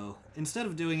video. Instead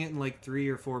of doing it in, like, 3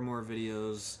 or 4 more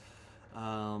videos.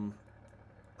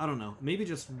 I don't know, maybe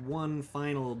just one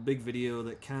final big video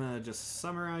that kind of just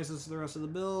summarizes the rest of the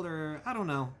build, or I don't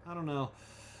know.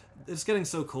 It's getting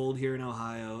so cold here in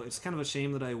Ohio. It's kind of a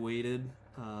shame that I waited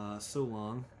so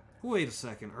long. Wait a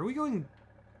second, are we going...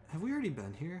 Have we already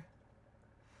been here?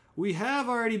 We have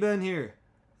already been here!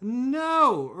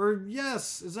 No! Or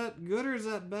yes! Is that good or is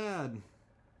that bad?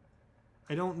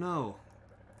 I don't know.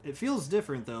 It feels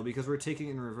different though because we're taking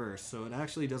it in reverse, so it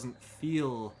actually doesn't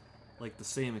feel like the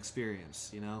same experience,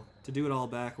 you know? To do it all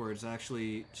backwards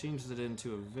actually changes it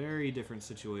into a very different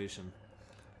situation.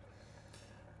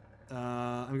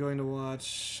 I'm going to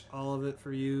watch all of it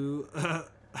for you.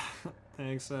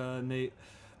 Thanks, Nate.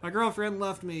 My girlfriend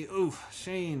left me. Oof,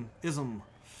 Shane, ism.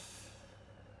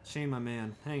 Shane, my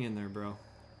man. Hang in there, bro.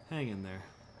 Hang in there.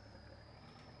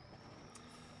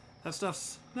 That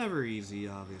stuff's never easy,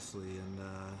 obviously, and,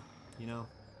 you know,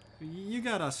 you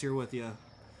got us here with you.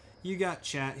 You got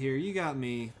chat here, you got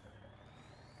me.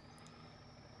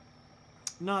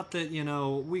 Not that, you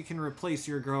know, we can replace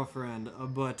your girlfriend,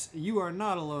 but you are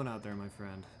not alone out there, my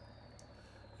friend.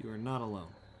 You are not alone.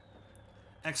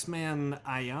 X-Man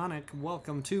Ionic,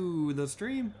 welcome to the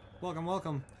stream. Welcome,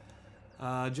 welcome.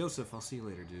 Joseph, I'll see you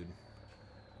later, dude.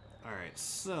 Alright,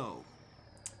 so...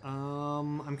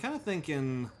 I'm kind of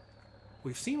thinking...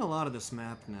 We've seen a lot of this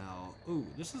map now. Ooh,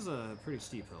 this is a pretty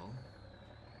steep hill.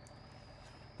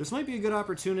 This might be a good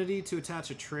opportunity to attach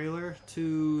a trailer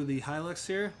to the HILUX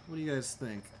here. What do you guys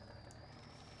think?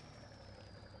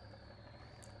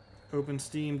 Open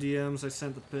Steam DMs, I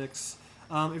sent the pics.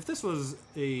 If this was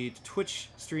a Twitch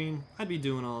stream, I'd be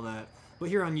doing all that. But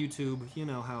here on YouTube, you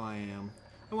know how I am.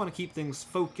 I want to keep things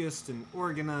focused and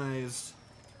organized,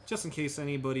 just in case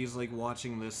anybody's like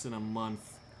watching this in a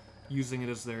month, using it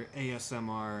as their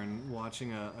ASMR and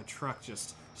watching a truck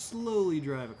just slowly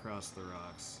drive across the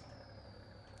rocks.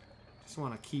 Just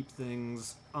want to keep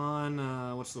things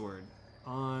on, what's the word?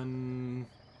 On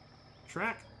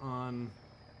track? On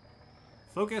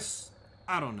focus?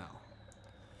 I don't know.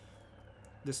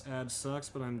 This ad sucks,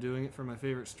 but I'm doing it for my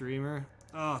favorite streamer.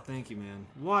 Oh, thank you, man.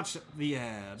 Watch the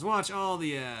ads. Watch all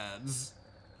the ads.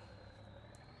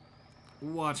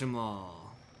 Watch them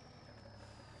all.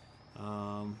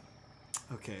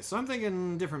 Okay, so I'm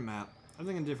thinking different map. I'm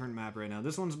thinking different map right now.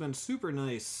 This one's been super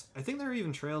nice. I think there are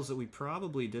even trails that we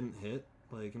probably didn't hit.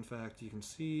 Like, in fact, you can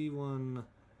see one...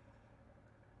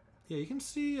 Yeah, you can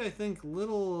see, I think,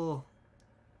 little...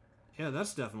 Yeah,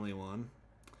 that's definitely one.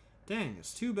 Dang,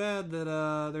 it's too bad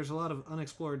that there's a lot of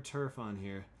unexplored turf on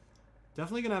here.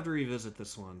 Definitely gonna have to revisit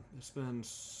this one. It's been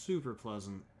super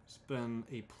pleasant. It's been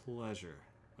a pleasure.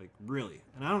 Like, really.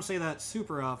 And I don't say that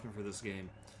super often for this game.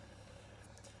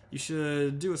 You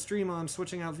should do a stream on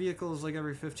switching out vehicles like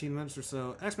every 15 minutes or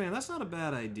so. X-Man, that's not a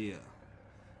bad idea.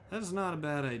 That is not a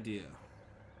bad idea.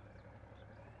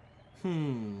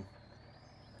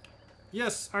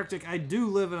 Yes, Arctic, I do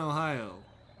live in Ohio.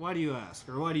 Why do you ask?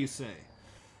 Or why do you say?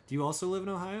 Do you also live in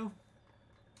Ohio?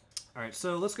 Alright,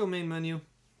 so let's go main menu.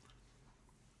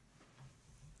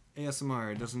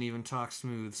 ASMR doesn't even talk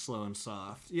smooth, slow, and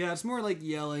soft. Yeah, it's more like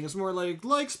yelling. It's more like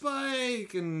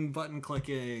Spike, and button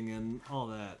clicking, and all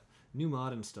that. New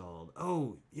mod installed.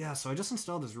 Oh, yeah, so I just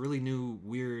installed this really new,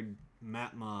 weird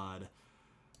map mod.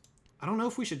 I don't know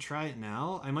if we should try it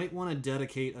now. I might want to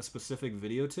dedicate a specific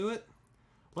video to it.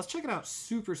 Let's check it out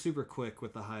super, super quick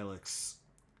with the HILUX.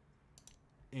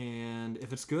 And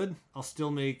if it's good, I'll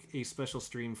still make a special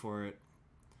stream for it.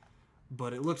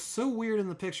 But it looks so weird in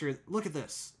the picture. Look at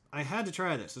this. I had to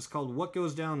try this. It's called What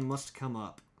Goes Down Must Come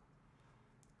Up.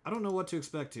 I don't know what to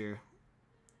expect here.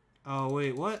 Oh,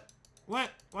 wait, what? What?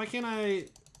 Why can't I...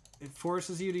 It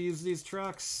forces you to use these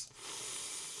trucks.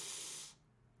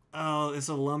 Oh, it's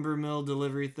a lumber mill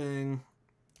delivery thing.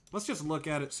 Let's just look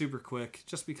at it super quick,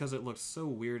 just because it looks so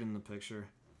weird in the picture.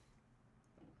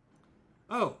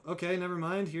 Oh, okay, never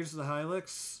mind. Here's the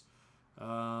HILUX.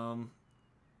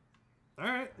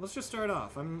 Alright, let's just start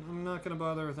off. I'm not going to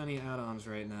bother with any add-ons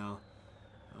right now.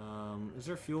 Is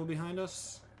there fuel behind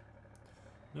us?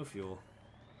 No fuel.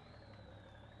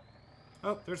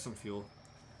 Oh, there's some fuel.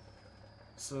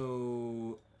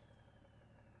 So...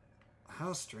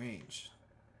 How strange.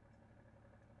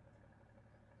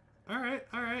 Alright,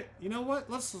 alright. You know what?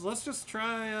 Let's just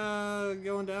try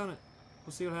going down it.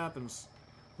 We'll see what happens.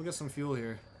 We'll get some fuel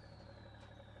here.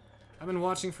 I've been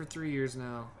watching for 3 years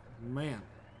now. Man.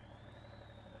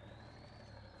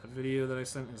 That video that I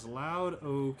sent is loud.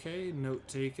 Okay, note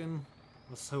taken.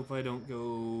 Let's hope I don't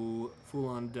go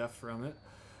full-on deaf from it.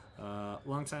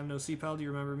 Long time no see, pal. Do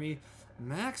you remember me?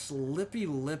 Max Lippy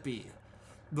Lippy.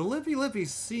 The Lippy Lippy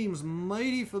seems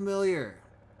mighty familiar.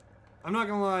 I'm not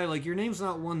gonna lie, like, your name's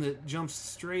not one that jumps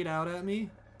straight out at me,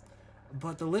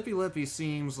 but the Lippy Lippy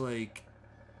seems like,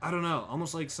 I don't know,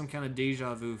 almost like some kind of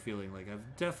deja vu feeling. Like,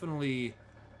 I've definitely...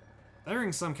 That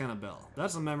rings some kind of bell.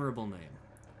 That's a memorable name.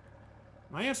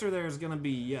 My answer there is gonna be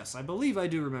yes. I believe I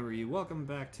do remember you. Welcome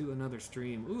back to another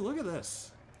stream. Ooh, look at this.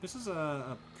 This is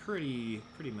a pretty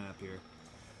map here.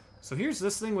 So here's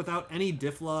this thing without any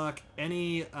diff lock,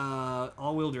 any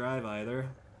all-wheel drive either.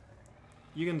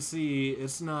 You can see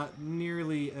it's not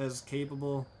nearly as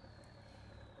capable.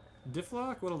 Diff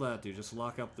lock? What'll that do? Just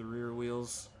lock up the rear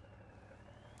wheels?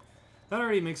 That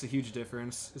already makes a huge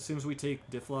difference. As soon as we take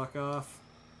diff lock off,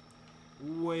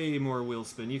 way more wheel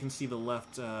spin. You can see the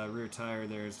left rear tire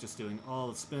there is just doing all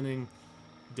the spinning.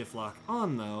 Diff lock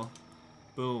on though.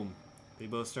 Boom. They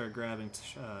both start grabbing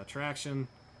traction.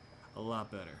 A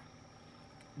lot better.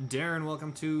 Darren,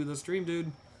 welcome to the stream,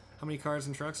 dude. How many cars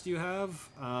and trucks do you have?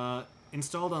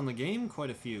 Installed on the game? Quite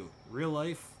a few. Real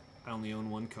life, I only own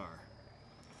one car.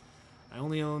 I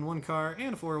only own one car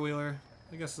and a four-wheeler.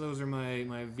 I guess those are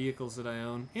my vehicles that I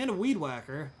own. And a weed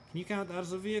whacker. Can you count that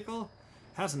as a vehicle?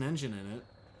 Has an engine in it.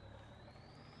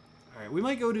 Alright, we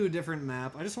might go to a different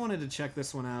map. I just wanted to check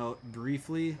this one out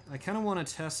briefly. I kind of want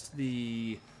to test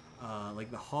the,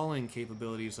 like, the hauling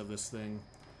capabilities of this thing.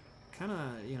 Kind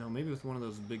of, you know, maybe with one of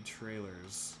those big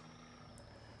trailers.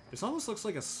 This almost looks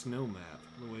like a snow map,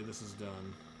 the way this is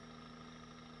done.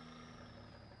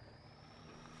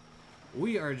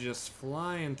 We are just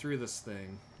flying through this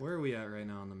thing. Where are we at right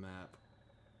now on the map?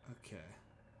 Okay.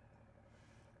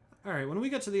 Alright, when we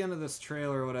get to the end of this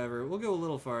trail or whatever, we'll go a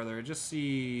little farther, just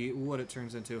see what it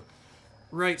turns into.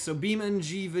 Right, so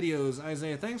BeamNG videos.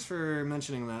 Isaiah, thanks for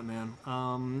mentioning that, man.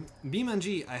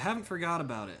 BeamNG, I haven't forgot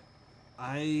about it.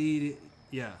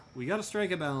 Yeah, we gotta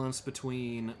strike a balance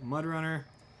between MudRunner,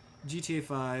 GTA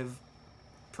 5,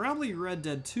 probably Red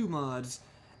Dead 2 mods,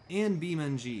 and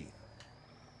BeamNG.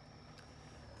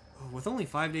 With only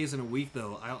 5 days in a week,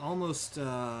 though, I almost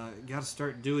gotta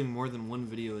start doing more than one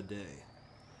video a day.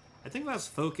 I think I was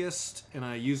focused, and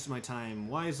I used my time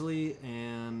wisely,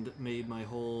 and made my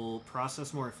whole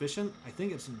process more efficient. I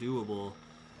think it's doable.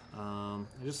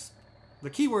 The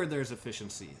key word there is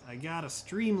efficiency. I gotta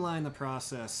streamline the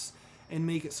process and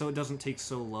make it so it doesn't take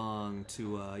so long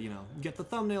to, you know, get the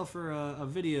thumbnail for a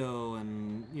video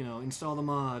and, you know, install the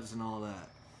mods and all that.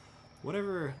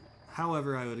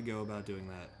 However I would go about doing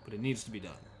that, but it needs to be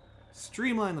done.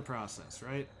 Streamline the process,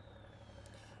 right?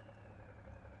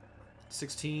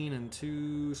 16 and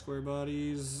 2 square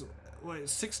bodies. Wait,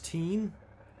 16?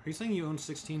 Are you saying you own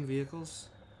 16 vehicles?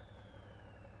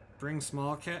 Bring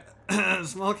small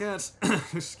cats,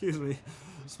 excuse me.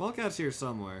 Small cats here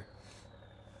somewhere.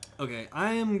 Okay,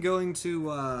 I am going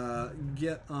to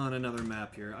get on another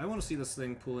map here. I want to see this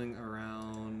thing pulling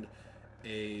around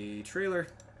a trailer,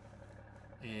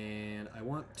 and I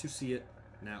want to see it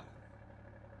now.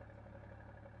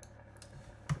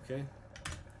 Okay.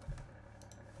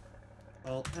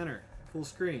 Alt enter. Full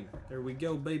screen. There we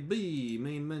go, baby.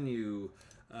 Main menu.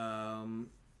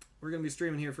 We're going to be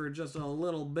streaming here for just a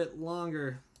little bit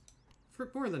longer.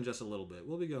 For more than just a little bit.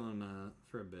 We'll be going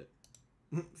for a bit.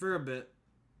 For a bit.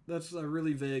 That's a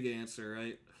really vague answer,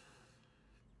 right?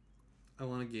 I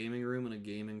want a gaming room and a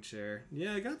gaming chair.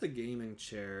 Yeah, I got the gaming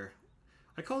chair.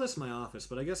 I call this my office,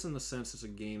 but I guess in the sense it's a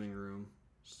gaming room.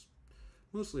 It's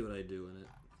mostly what I do in it.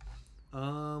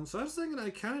 So I was thinking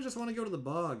I kind of just want to go to the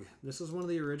bog. This is one of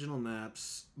the original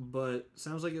maps, but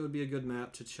sounds like it would be a good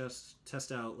map to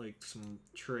test out like some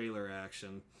trailer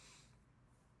action.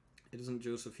 It isn't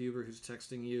Joseph Huber who's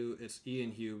texting you, it's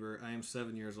Ian Huber. I am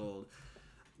 7 years old.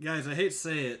 Guys, I hate to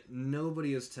say it,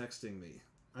 nobody is texting me.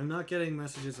 I'm not getting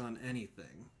messages on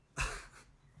anything.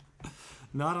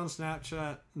 Not on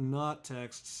Snapchat, not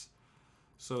texts.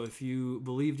 So if you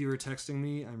believed you were texting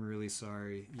me, I'm really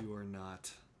sorry. You are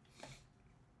not.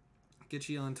 Get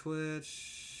you on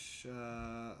Twitch.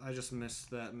 I just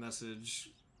missed that message.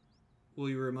 Will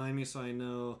you remind me so I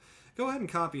know? Go ahead and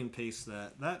copy and paste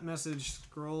that. That message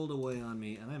scrolled away on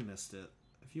me and I missed it.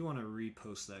 If you want to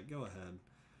repost that, go ahead.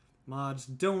 Mods,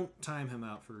 don't time him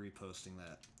out for reposting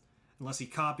that. Unless he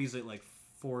copies it like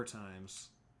 4 times.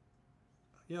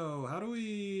 Yo, how do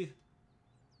we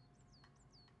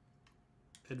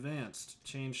Advanced.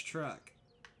 Change truck.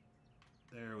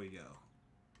 There we go.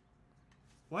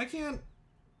 Why can't...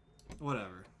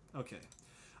 Whatever. Okay.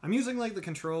 I'm using like the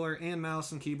controller and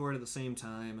mouse and keyboard at the same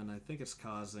time, and I think it's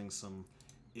causing some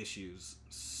issues.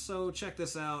 So check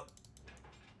this out.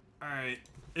 Alright.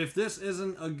 If this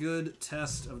isn't a good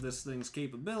test of this thing's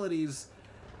capabilities,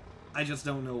 I just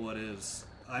don't know what is.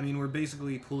 I mean, we're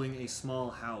basically pulling a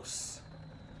small house.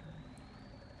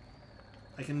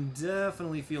 I can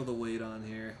definitely feel the weight on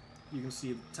here. You can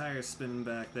see the tires spinning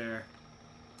back there.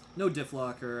 No diff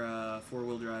lock or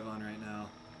four-wheel drive on right now.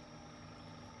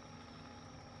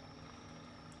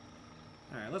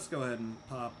 Alright, let's go ahead and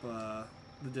pop the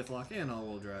diff lock and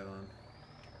all-wheel drive on.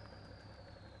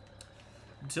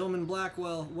 Tillman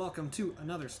Blackwell, welcome to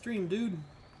another stream, dude.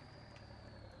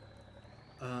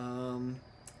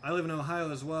 I live in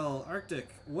Ohio as well. Arctic,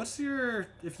 what's your...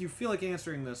 If you feel like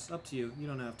answering this, up to you. You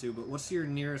don't have to, but what's your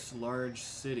nearest large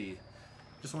city?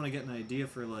 Just want to get an idea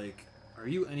for, like... Are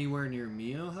you anywhere near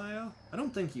me in Ohio? I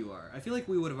don't think you are. I feel like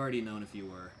we would have already known if you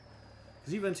were.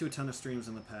 Because you've been to a ton of streams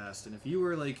in the past, and if you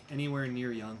were, like, anywhere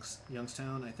near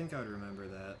Youngstown, I think I would remember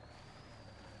that.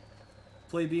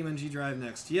 Play BeamNG Drive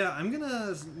next. Yeah, I'm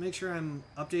gonna make sure I'm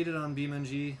updated on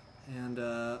BeamNG and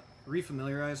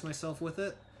refamiliarize myself with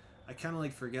it. I kind of,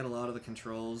 like, forget a lot of the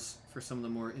controls for some of the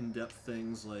more in-depth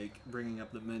things, like bringing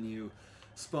up the menu,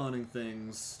 spawning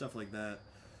things, stuff like that.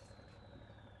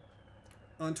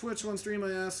 On Twitch, one stream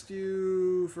I asked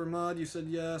you for mod, you said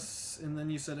yes, and then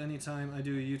you said anytime I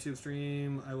do a YouTube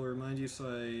stream, I will remind you, so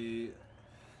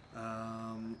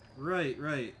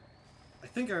right. I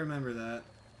think I remember that.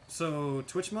 So,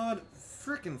 Twitch mod?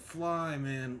 Frickin' fly,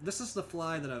 man. This is the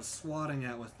fly that I was swatting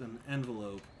at with an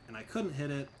envelope, and I couldn't hit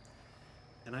it,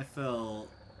 and I fell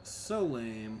so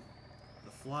lame.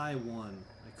 The fly won.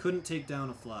 I couldn't take down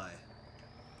a fly.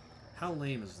 How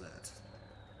lame is that?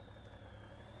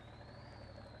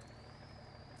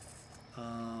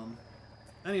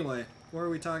 Anyway, what are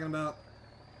we talking about?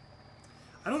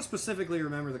 I don't specifically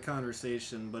remember the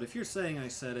conversation, but if you're saying I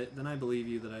said it, then I believe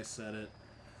you that I said it.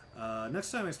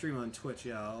 Next time I stream on Twitch,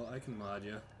 yeah, I can mod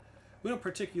you. We don't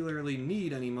particularly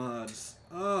need any mods.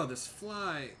 Oh, this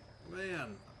fly.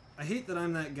 Man, I hate that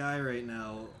I'm that guy right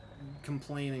now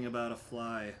complaining about a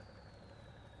fly.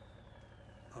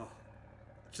 Oh,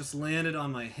 it just landed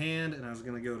on my hand and I was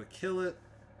gonna go to kill it.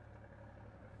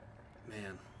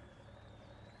 Man.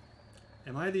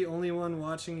 Am I the only one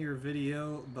watching your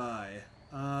video? Bye.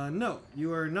 No,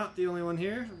 you are not the only one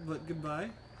here, but goodbye.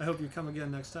 I hope you come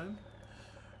again next time.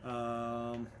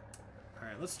 Alright,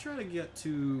 let's try to get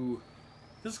to...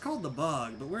 This is called the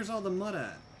bog, but where's all the mud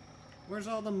at? Where's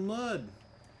all the mud?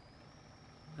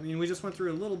 I mean, we just went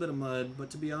through a little bit of mud,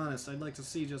 but to be honest, I'd like to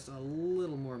see just a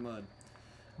little more mud.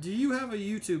 Do you have a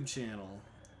YouTube channel?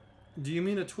 Do you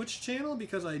mean a Twitch channel?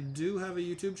 Because I do have a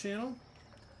YouTube channel.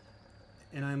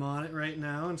 And I'm on it right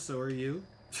now, and so are you.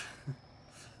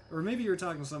 Or maybe you were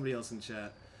talking to somebody else in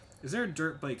chat. Is there a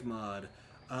dirt bike mod?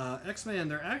 X-Man,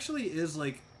 there actually is,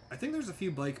 like... I think there's a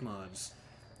few bike mods.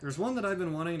 There's one that I've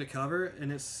been wanting to cover, and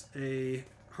it's a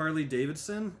Harley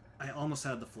Davidson. I almost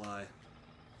had the fly.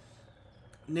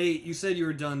 Nate, you said you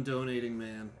were done donating,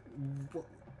 man.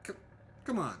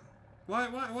 Come on. Why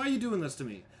are you doing this to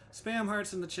me? Spam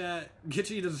hearts in the chat.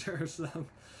 Gitchy deserves them.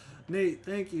 Nate,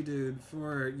 thank you, dude,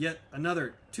 for yet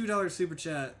another $2 super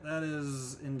chat. That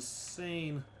is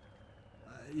insane.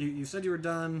 You said you were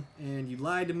done, and you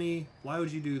lied to me. Why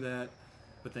would you do that?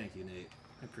 But thank you, Nate.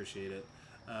 I appreciate it.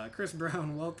 Chris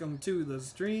Brown, welcome to the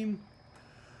stream.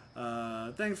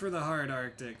 Thanks for the heart,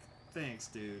 Arctic. Thanks,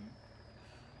 dude.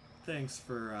 Thanks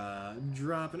for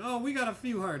dropping. Oh, we got a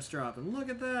few hearts dropping. Look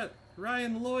at that.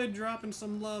 Ryan Lloyd dropping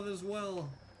some love as well.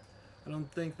 I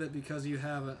don't think that because you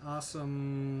have an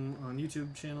awesome on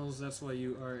YouTube channels, that's why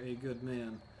you are a good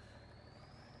man.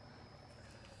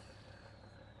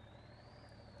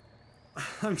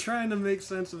 I'm trying to make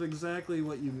sense of exactly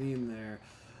what you mean there.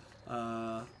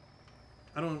 I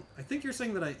think you're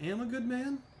saying that I am a good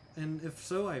man, and if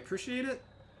so, I appreciate it.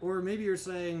 Or maybe you're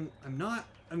saying I'm not.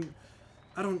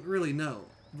 I don't really know,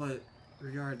 but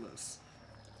regardless.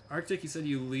 Arctic, you said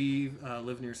you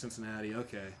live near Cincinnati.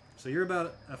 Okay. So you're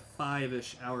about a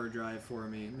 5-ish hour drive for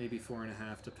me, maybe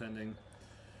 4.5 depending.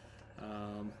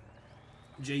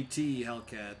 JT,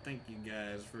 Hellcat, thank you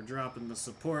guys for dropping the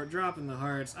support, dropping the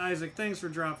hearts. Isaac, thanks for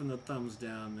dropping the thumbs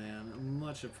down, man.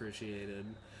 Much appreciated.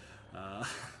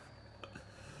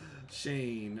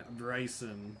 Shane,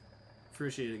 Bryson,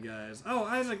 appreciate it, guys. Oh,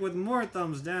 Isaac with more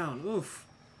thumbs down. Oof,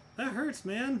 that hurts,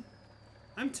 man.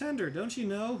 I'm tender, don't you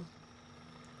know?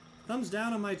 Thumbs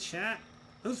down on my chat.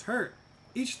 Those hurt.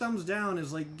 Each thumbs down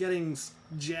is like getting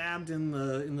jabbed in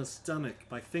the stomach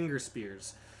by finger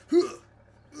spears.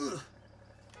 You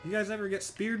guys ever get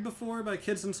speared before by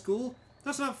kids in school?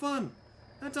 That's not fun.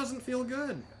 That doesn't feel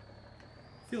good.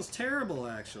 Feels terrible,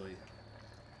 actually.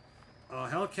 Oh,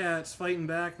 Hellcat's fighting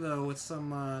back though with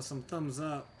some thumbs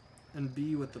up, and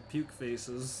B with the puke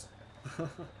faces.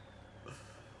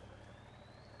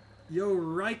 Yo,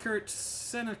 Reichert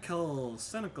Senecal.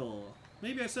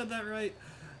 Maybe I said that right.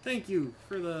 Thank you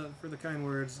for the kind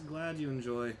words. Glad you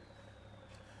enjoy.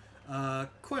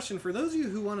 Question for those of you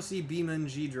who want to see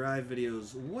BeamNG Drive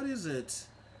videos, what is it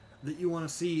that you want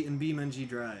to see in BeamNG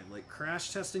Drive? Like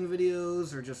crash testing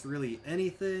videos, or just really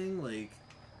anything? Like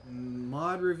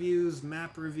mod reviews,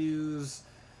 map reviews,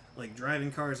 like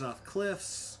driving cars off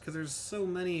cliffs? Because there's so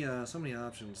many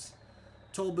options.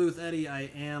 Toll Booth Eddie, I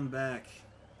am back.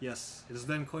 Yes, it has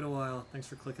been quite a while. Thanks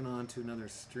for clicking on to another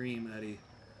stream, Eddie.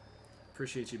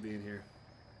 Appreciate you being here.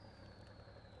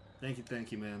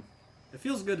 Thank you, man. It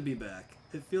feels good to be back.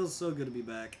 It feels so good to be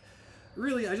back.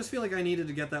 Really, I just feel like I needed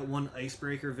to get that one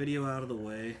icebreaker video out of the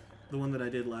way. The one that I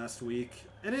did last week.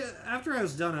 And after I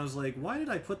was done, I was like, why did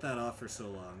I put that off for so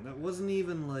long? That wasn't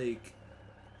even like...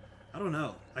 I don't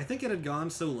know. I think it had gone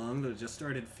so long that it just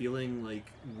started feeling like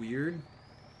weird.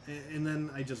 And then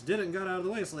I just did it and got out of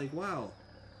the way. It's like, wow.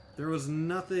 There was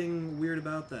nothing weird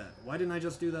about that. Why didn't I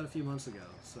just do that a few months ago?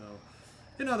 So...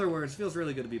 in other words, it feels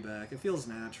really good to be back. It feels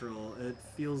natural. It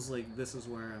feels like this is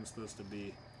where I'm supposed to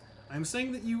be. I'm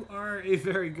saying that you are a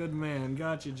very good man.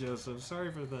 Gotcha, Joseph.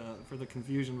 Sorry for the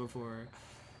confusion before.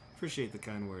 Appreciate the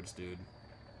kind words, dude.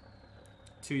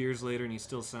 2 years later and he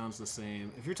still sounds the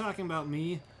same. If you're talking about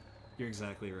me, you're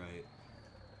exactly right.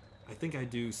 I think I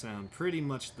do sound pretty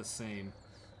much the same.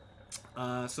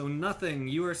 So nothing.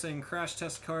 You are saying crash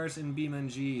test cars in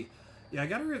BeamNG. Yeah, I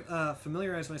gotta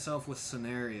familiarize myself with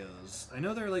scenarios. I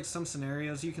know there are like some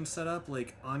scenarios you can set up,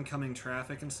 like oncoming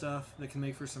traffic and stuff, that can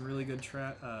make for some really good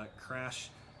crash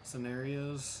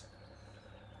scenarios.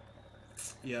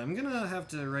 Yeah, I'm gonna have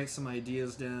to write some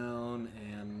ideas down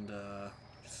and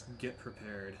just get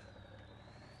prepared.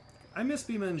 I miss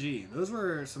BeamNG. Those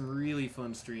were some really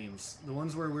fun streams. The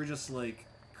ones where we're just like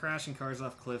crashing cars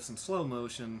off cliffs in slow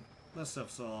motion. That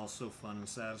stuff's all so fun and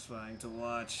satisfying to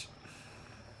watch.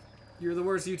 You're the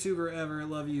worst YouTuber ever.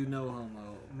 Love you, no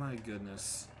homo. My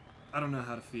goodness. I don't know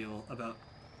how to feel about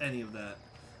any of that.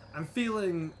 I'm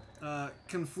feeling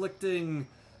conflicting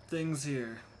things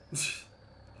here.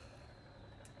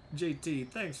 JT,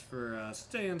 thanks for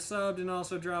staying subbed and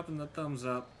also dropping the thumbs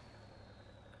up.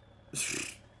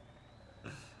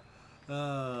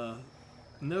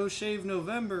 No Shave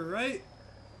November, right?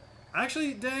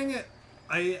 Actually, dang it.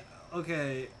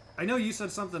 Okay, I know you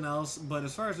said something else, but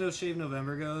as far as No Shave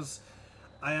November goes,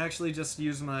 I actually just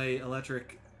used my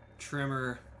electric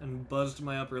trimmer and buzzed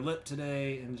my upper lip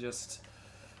today and just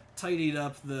tidied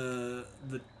up the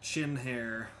chin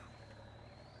hair.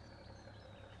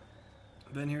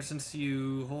 Been here since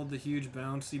you hold the huge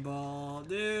bouncy ball.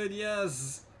 Dude,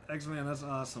 yes! X-Man, that's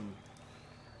awesome.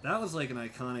 That was like an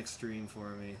iconic stream for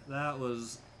me. That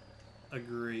was a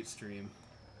great stream.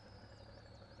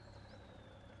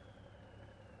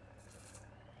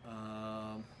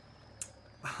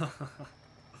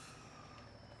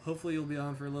 Hopefully you'll be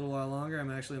on for a little while longer. I'm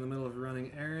actually in the middle of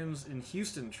running errands in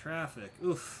Houston traffic.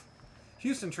 Oof.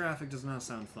 Houston traffic does not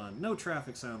sound fun. No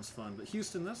traffic sounds fun, but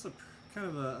Houston, that's kind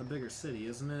of a bigger city,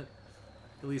 isn't it?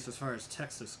 At least as far as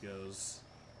Texas goes.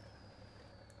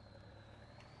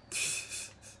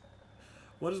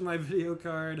 What is my video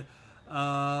card?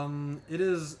 It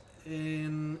is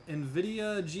an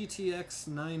NVIDIA GTX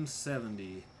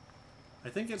 970. I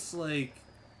think it's like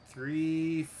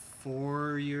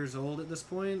 3-4 years old at this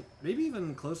point. Maybe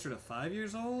even closer to 5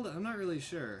 years old? I'm not really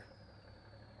sure.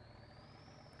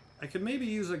 I could maybe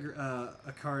use a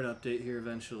card update here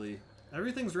eventually.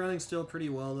 Everything's running still pretty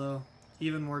well though.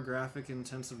 Even more graphic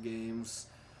intensive games.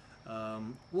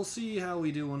 We'll see how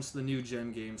we do once the new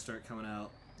gen games start coming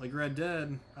out. Like Red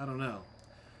Dead, I don't know.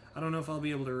 I don't know if I'll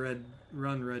be able to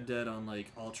run Red Dead on like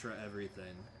ultra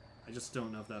everything. I just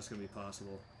don't know if that's going to be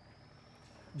possible.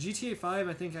 GTA 5,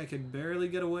 I think I could barely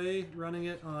get away running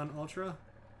it on ultra.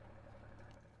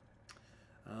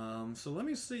 So let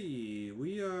me see.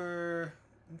 We are...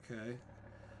 okay.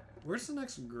 Where's the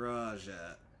next garage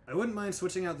at? I wouldn't mind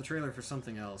switching out the trailer for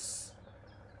something else.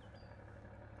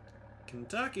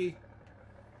 Kentucky.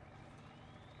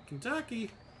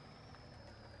 Kentucky.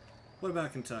 What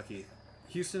about Kentucky?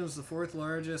 Houston is the 4th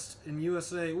largest in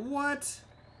USA. What?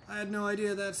 I had no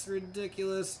idea. That's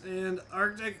ridiculous. And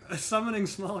Arctic summoning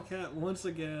Small Cat once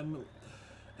again.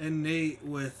 And Nate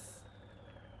with...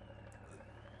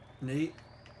 Nate?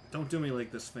 Don't do me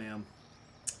like this, fam.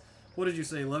 What did you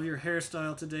say? Love your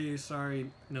hairstyle today. Sorry,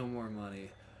 no more money.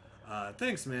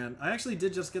 Thanks, man. I actually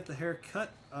did just get the hair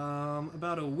cut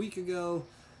about a week ago.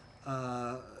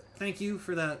 Thank you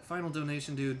for that final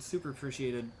donation, dude. Super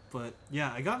appreciated. But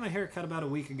yeah, I got my hair cut about a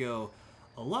week ago.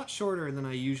 A lot shorter than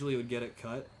I usually would get it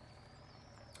cut.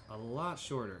 A lot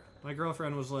shorter. My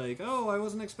girlfriend was like, oh, I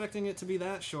wasn't expecting it to be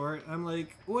that short. I'm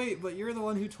like, wait, but you're the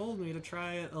one who told me to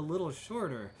try it a little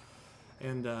shorter.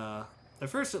 And at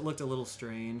first it looked a little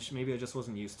strange. Maybe I just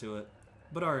wasn't used to it.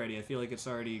 But already, I feel like it's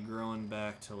already growing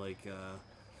back to like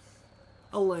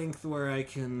a length where I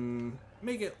can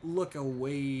make it look a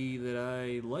way that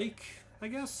I like, I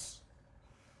guess.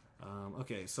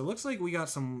 Okay, so looks like we got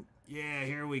some... Yeah,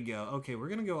 here we go. Okay, we're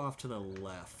gonna go off to the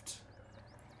left.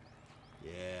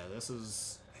 Yeah, this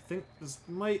is... I think this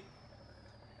might...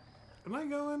 Am I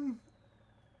going...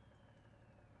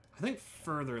 I think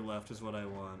further left is what I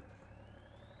want.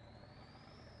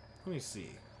 Let me see.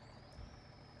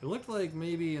 It looked like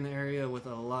maybe an area with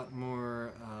a lot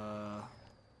more,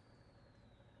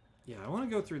 yeah, I want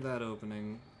to go through that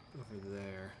opening over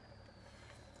there.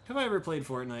 Have I ever played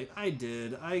Fortnite? I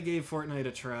did. I gave Fortnite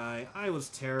a try. I was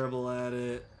terrible at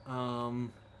it.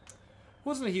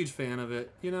 Wasn't a huge fan of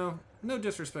it, you know? No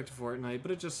disrespect to Fortnite,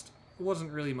 but it just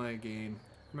wasn't really my game.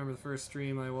 Remember the first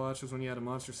stream I watched was when you had a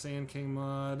Monster Sand King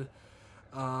mod.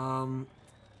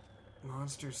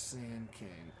 Monster Sand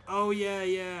King. Oh, yeah,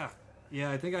 yeah.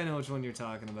 Yeah, I think I know which one you're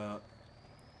talking about.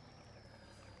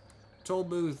 Toll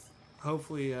Booth,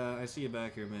 hopefully I see you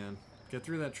back here, man. Get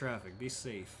through that traffic. Be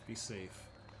safe. Be safe.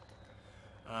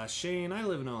 Shane, I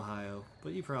live in Ohio,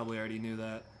 but you probably already knew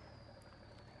that.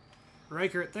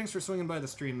 Reichert, thanks for swinging by the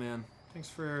stream, man. Thanks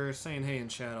for saying hey in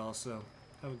chat also.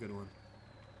 Have a good one.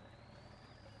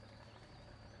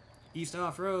 East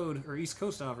Off-Road, or East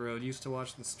Coast Off-Road, used to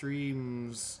watch the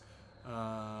streams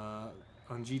on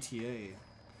GTA.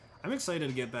 I'm excited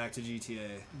to get back to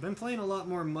GTA. Been playing a lot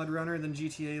more MudRunner than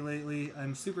GTA lately.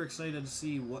 I'm super excited to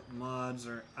see what mods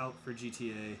are out for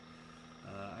GTA.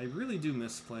 I really do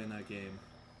miss playing that game.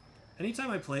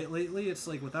 Anytime I play it lately, it's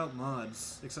like without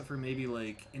mods, except for maybe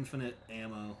like infinite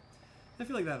ammo. I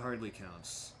feel like that hardly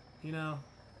counts, you know?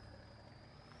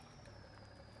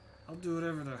 I'll do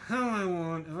whatever the hell I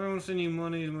want. If I want to send you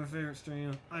money to my favorite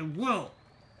stream, I will!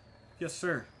 Yes,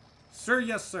 sir. Sir,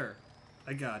 yes, sir.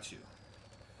 I got you.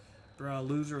 Bruh,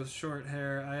 loser with short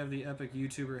hair. I have the epic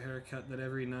YouTuber haircut that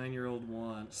every 9-year-old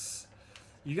wants.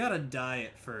 You gotta dye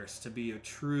it first to be a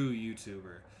true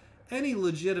YouTuber. Any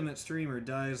legitimate streamer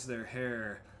dyes their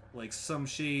hair like some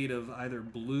shade of either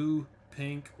blue,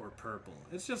 pink, or purple.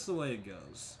 It's just the way it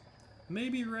goes.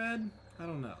 Maybe red? I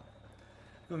don't know.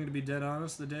 Going to be dead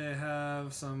honest, the day I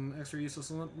have some extra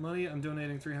useless money, I'm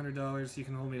donating $300. You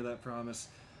can hold me to that promise.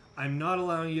 I'm not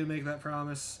allowing you to make that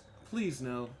promise. Please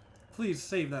no. Please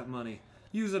save that money.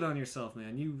 Use it on yourself,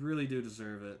 man. You really do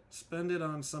deserve it. Spend it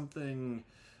on something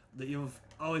that you've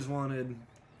always wanted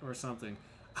or something.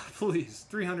 Please.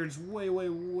 300 is way, way,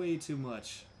 way too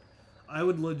much. I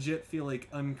would legit feel like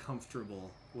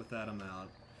uncomfortable with that amount.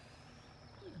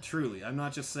 Truly. I'm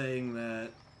not just saying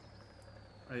that.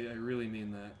 I really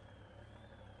mean that.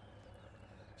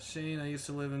 Shane, I used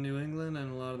to live in New England,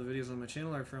 and a lot of the videos on my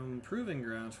channel are from Proving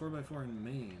Grounds, 4x4 in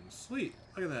Maine. Sweet.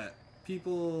 Look at that.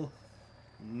 People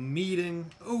meeting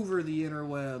over the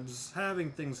interwebs,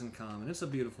 having things in common. It's a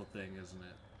beautiful thing, isn't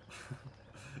it?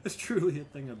 It's truly a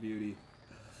thing of beauty.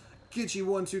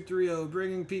 Gitchy1230,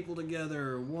 bringing people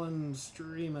together, one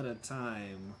stream at a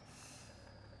time.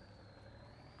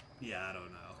 Yeah, I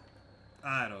don't know.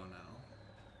 I don't know.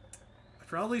 I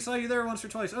probably saw you there once or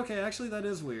twice. Okay, actually that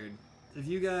is weird. If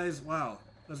you guys... Wow,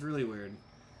 that's really weird.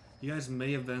 You guys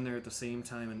may have been there at the same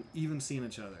time and even seen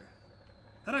each other.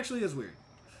 That actually is weird.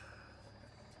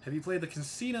 Have you played the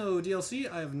Casino DLC?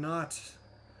 I have not.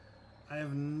 I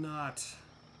have not.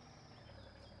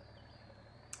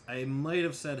 I might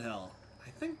have said hell. I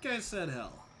think I said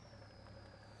hell.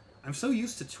 I'm so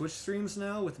used to Twitch streams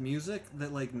now with music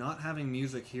that, like, not having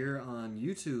music here on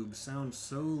YouTube sounds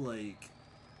so, like,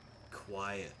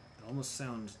 quiet. It almost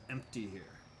sounds empty here.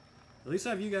 At least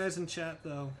I have you guys in chat,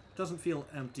 though. It doesn't feel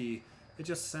empty. It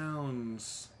just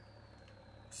sounds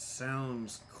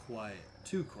quiet.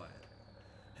 Too quiet.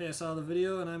 Hey, I saw the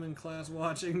video and I'm in class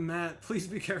watching. Matt, please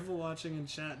be careful watching in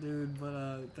chat, dude.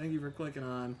 But thank you for clicking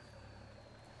on.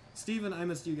 Steven, I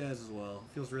missed you guys as well.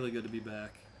 Feels really good to be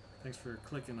back. Thanks for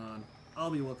clicking on.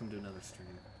 I'll be welcome to another stream.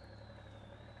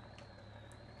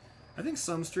 I think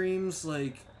some streams,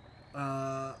 like,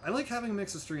 I like having a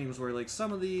mix of streams where, like,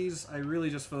 some of these I really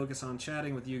just focus on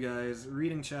chatting with you guys,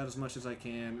 reading chat as much as I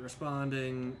can,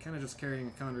 responding, kind of just carrying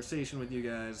a conversation with you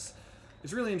guys.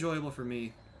 It's really enjoyable for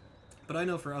me, but I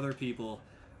know for other people,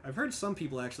 I've heard some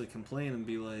people actually complain and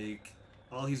be like,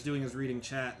 all he's doing is reading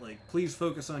chat, like, please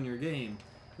focus on your game.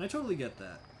 And I totally get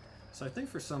that. So I think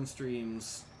for some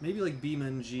streams, maybe like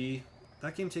BeamNG,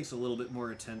 that game takes a little bit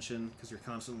more attention because you're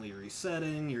constantly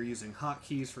resetting, you're using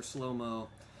hotkeys for slow-mo.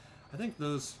 I think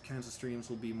those kinds of streams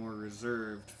will be more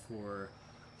reserved for,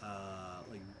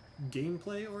 like,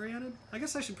 gameplay-oriented. I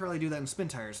guess I should probably do that in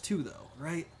Spintires too, though,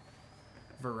 right?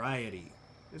 Variety.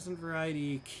 Isn't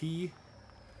variety key?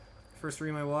 First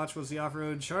stream I watched was the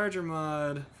off-road charger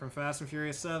mod from Fast and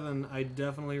Furious 7. I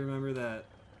definitely remember that.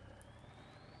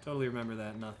 Totally remember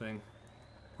that, nothing.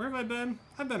 Where have I been?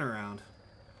 I've been around.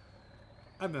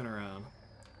 I've been around.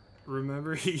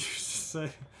 Remember he used to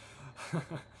say...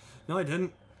 No, I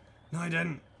didn't. No, I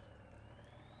didn't.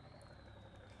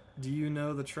 Do you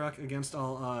know the truck against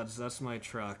all odds? That's my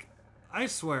truck. I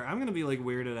swear, I'm gonna be, like,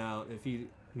 weirded out if he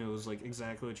knows, like,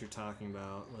 exactly what you're talking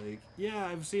about. Like, yeah,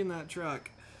 I've seen that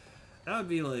truck. That would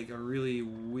be, like, a really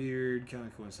weird kind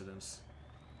of coincidence.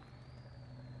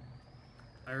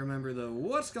 I remember, though.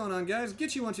 What's going on, guys?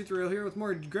 Get you 123 here with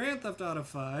more Grand Theft Auto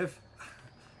 5.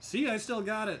 See, I still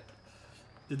got it.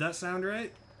 Did that sound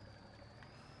right?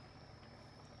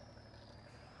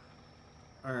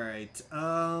 Alright,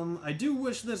 I do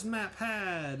wish this map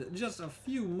had just a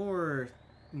few more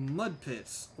mud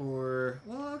pits, or...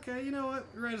 Well, okay, you know what?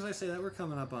 Right as I say that, we're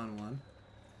coming up on one.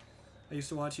 I used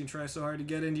to watch you try so hard to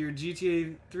get into your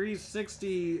GTA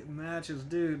 360 matches.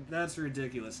 Dude, that's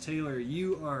ridiculous. Taylor,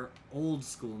 you are old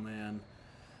school, man.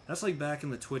 That's like back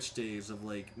in the Twitch days of,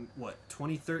 like, what,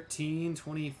 2013,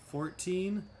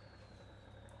 2014?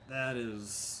 That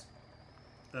is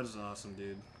awesome,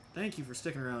 dude. Thank you for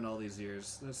sticking around all these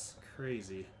years. That's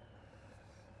crazy.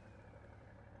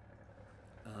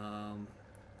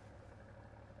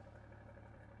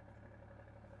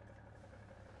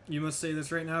 You must say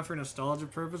this right now for nostalgia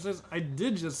purposes. I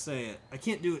did just say it. I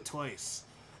can't do it twice.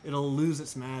 It'll lose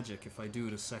its magic if I do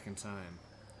it a second time.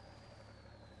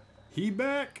 He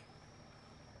back?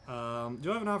 Do I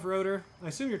have an off-roader? I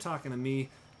assume you're talking to me.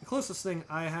 The closest thing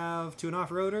I have to an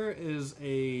off-roader is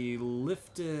a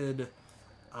lifted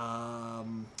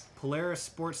Polaris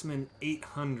Sportsman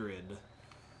 800.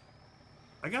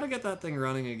 I gotta get that thing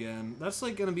running again. That's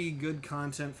like gonna be good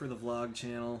content for the vlog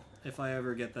channel if I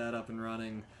ever get that up and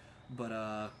running.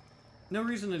 But no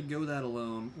reason to go that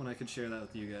alone when I could share that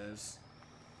with you guys.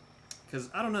 Because,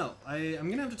 I don't know, I'm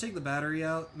gonna have to take the battery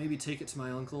out, maybe take it to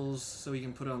my uncle's so he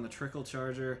can put it on the trickle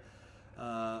charger.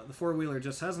 The four-wheeler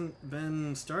just hasn't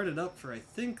been started up for, I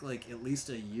think, like, at least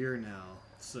a year now.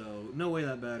 So, no way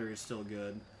that battery is still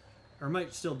good. Or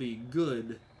might still be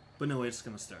good, but no way it's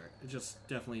gonna start. It just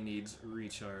definitely needs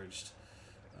recharged.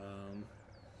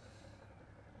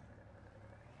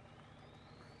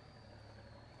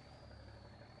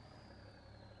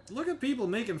 Look at people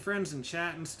making friends in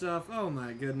chat and stuff. Oh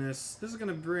my goodness. This is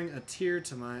gonna bring a tear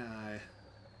to my eye.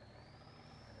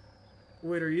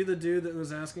 Wait, are you the dude that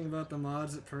was asking about the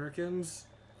mods at Perkins?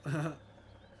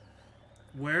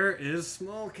 Where is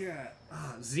Smallcat?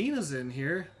 Ah, Xena's in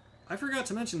here. I forgot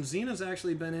to mention, Xena's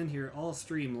actually been in here all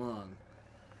stream long.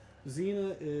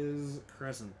 Xena is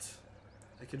present.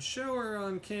 I could show her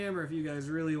on camera if you guys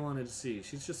really wanted to see.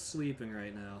 She's just sleeping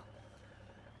right now.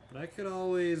 But I could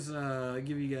always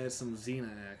give you guys some Xena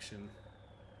action.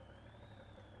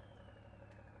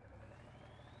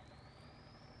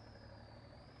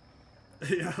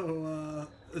 Yo,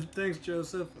 thanks,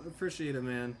 Joseph. Appreciate it,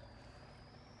 man.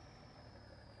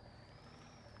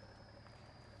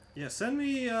 Yeah, send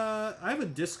me, I have a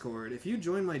Discord. If you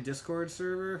join my Discord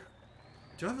server,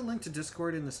 do I have a link to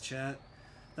Discord in this chat?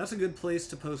 That's a good place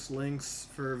to post links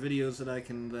for videos that I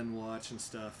can then watch and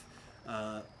stuff.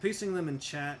 Pasting them in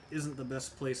chat isn't the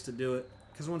best place to do it,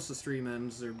 because once the stream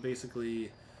ends, they're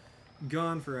basically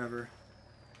gone forever.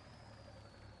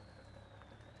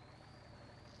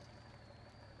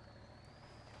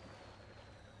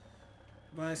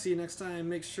 Bye, see you next time.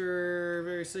 Make sure,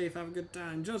 very safe, have a good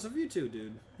time. Joseph, you too,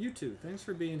 dude. You too. Thanks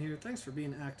for being here. Thanks for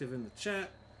being active in the chat.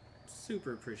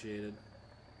 Super appreciated.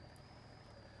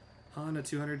 Honda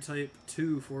 200 Type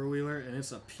 2 four-wheeler, and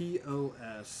it's a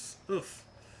POS. Oof.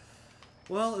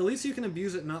 Well, at least you can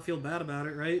abuse it and not feel bad about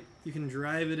it, right? You can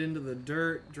drive it into the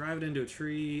dirt, drive it into a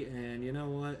tree, and you know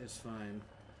what? It's fine.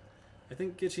 I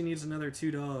think Gitchy needs another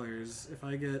 $2. If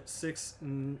I get 6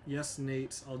 yes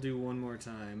Nates, I'll do one more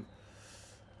time.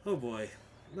 Oh boy.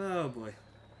 Oh boy.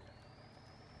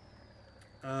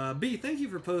 B, thank you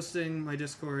for posting my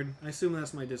Discord. I assume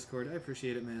that's my Discord. I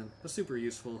appreciate it, man. That's super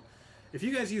useful. If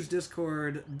you guys use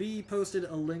Discord, B posted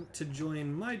a link to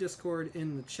join my Discord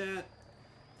in the chat.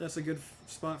 That's a good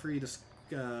spot for you to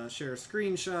share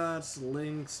screenshots,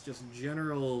 links, just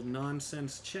general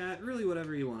nonsense chat, really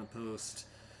whatever you want to post.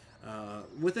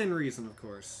 Within reason, of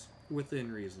course.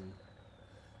 Within reason.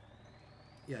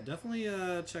 Yeah, definitely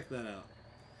check that out.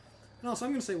 And also,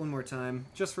 I'm going to say it one more time,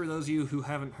 just for those of you who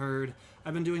haven't heard,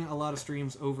 I've been doing a lot of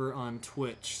streams over on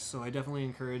Twitch, so I definitely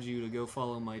encourage you to go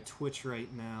follow my Twitch right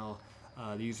now.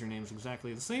 The username's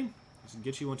exactly the same. It's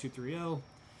Getchy1230.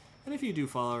 And if you do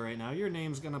follow right now, your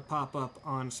name's going to pop up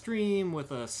on stream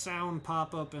with a sound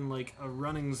pop-up and like a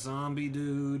running zombie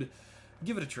dude.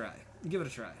 Give it a try. Give it a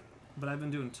try. But I've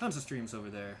been doing tons of streams over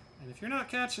there. And if you're not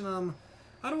catching them,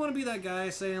 I don't want to be that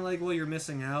guy saying like, well, you're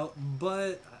missing out,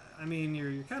 but I mean,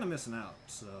 you're kind of missing out,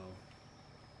 so.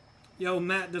 Yo,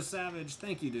 Matt the Savage,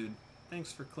 thank you, dude.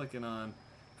 Thanks for clicking on.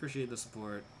 Appreciate the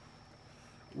support.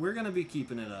 We're going to be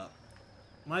keeping it up.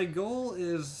 My goal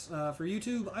is, for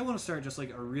YouTube, I want to start just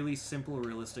like a really simple,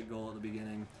 realistic goal at the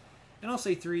beginning. And I'll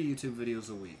say 3 YouTube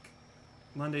videos a week.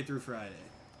 Monday through Friday.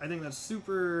 I think that's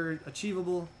super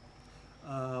achievable.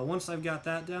 Once I've got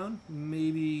that down,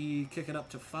 maybe kick it up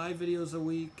to 5 videos a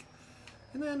week.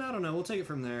 And then, I don't know, we'll take it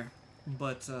from there.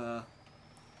 But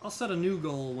I'll set a new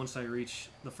goal once I reach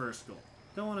the first goal.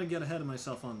 Don't want to get ahead of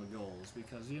myself on the goals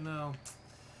because, you know,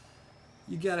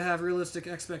 you gotta have realistic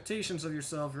expectations of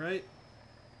yourself, right?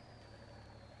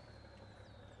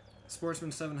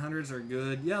 Sportsman 700s are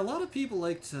good. Yeah, a lot of people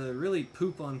like to really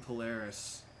poop on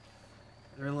Polaris.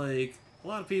 They're like, a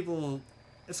lot of people,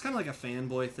 it's kind of like a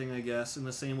fanboy thing, I guess, in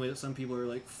the same way that some people are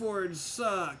like, Fords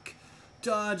suck!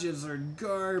 Dodges are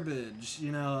garbage,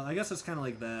 you know. I guess it's kind of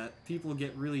like that. People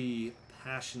get really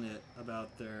passionate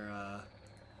about their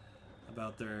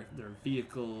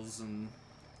vehicles and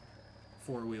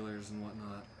four-wheelers and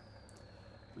whatnot.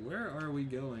 Where are we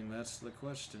going? That's the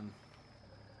question.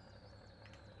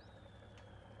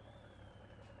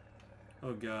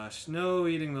 Oh gosh, no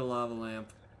eating the lava lamp.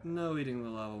 No eating the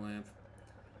lava lamp.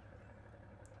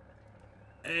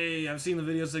 Hey, I've seen the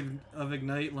videos of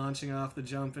Ignite launching off the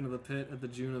jump into the pit at the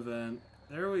June event.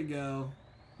 There we go.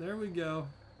 There we go.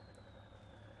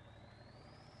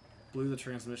 Blew the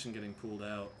transmission getting pulled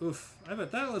out. Oof. I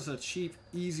bet that was a cheap,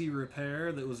 easy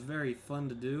repair that was very fun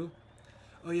to do.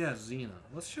 Oh yeah, Xena.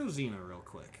 Let's show Xena real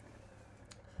quick.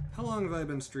 How long have I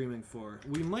been streaming for?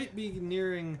 We might be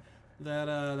nearing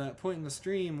that point in the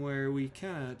stream where we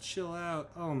kind of chill out.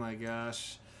 Oh my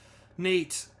gosh.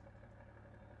 Nate.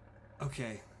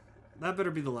 Okay, that better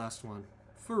be the last one.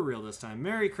 For real this time.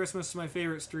 Merry Christmas to my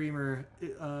favorite streamer,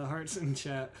 Hearts in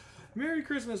chat. Merry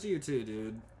Christmas to you too,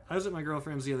 dude. I was at my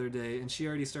girlfriend's the other day, and she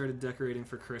already started decorating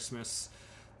for Christmas.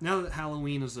 Now that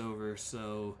Halloween is over,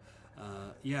 so,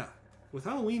 yeah. With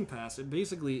Halloween past, it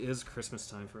basically is Christmas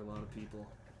time for a lot of people.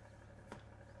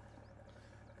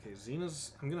 Okay,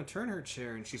 Xena's... I'm gonna turn her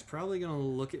chair, and she's probably gonna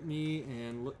look at me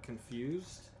and look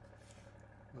confused.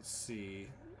 Let's see...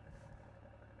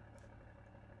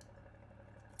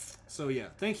 So yeah,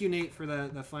 thank you, Nate, for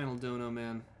that final dono,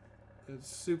 man. It's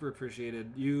super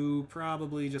appreciated. You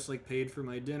probably just like paid for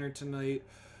my dinner tonight,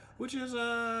 which is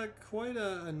quite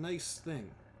a nice thing,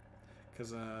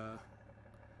 cause I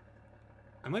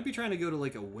might be trying to go to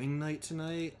like a wing night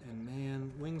tonight, and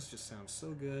man, wings just sound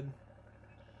so good.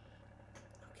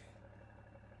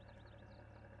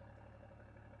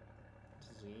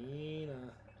 Okay.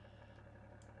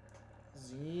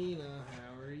 Xena,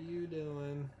 how are you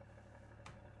doing?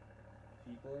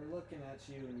 People are looking at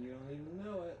you and you don't even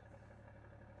know it.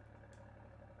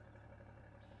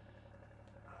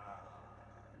 Ah,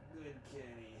 good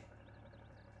kitty.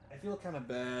 I feel kind of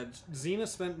bad. Xena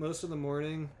spent most of the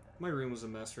morning... My room is a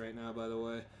mess right now, by the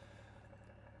way.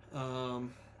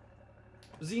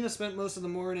 Xena spent most of the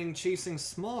morning chasing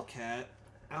Small Cat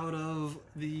out of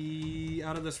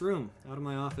this room, out of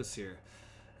my office here.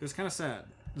 It was kind of sad.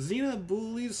 Xena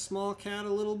bullies Small Cat a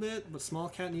little bit, but Small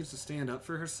Cat needs to stand up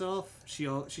for herself. She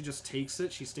just takes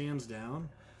it. She stands down.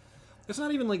 It's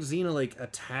not even like Xena like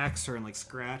attacks her and like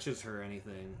scratches her or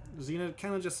anything. Xena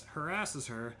kind of just harasses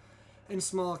her, and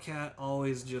Small Cat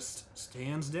always just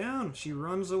stands down. She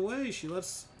runs away. She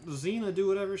lets Xena do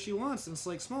whatever she wants. And it's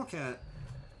like, Small Cat,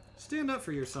 stand up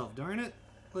for yourself, darn it.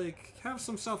 Like, have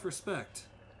some self-respect.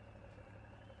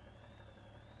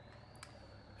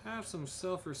 Have some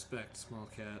self-respect, Small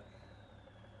Cat.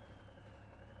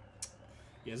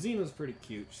 Yeah, Xena's pretty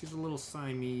cute. She's a little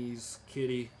Siamese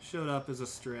kitty. Showed up as a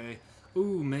stray.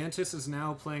 Ooh, Mantis is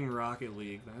now playing Rocket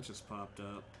League. That just popped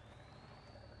up.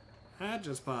 That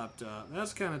just popped up.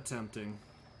 That's kind of tempting.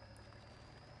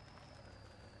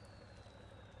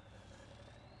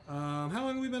 How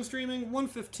long have we been streaming?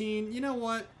 1:15. You know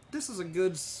what? This is a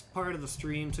good part of the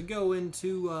stream to go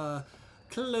into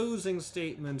closing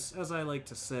statements, as I like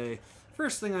to say.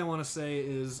 first thing I want to say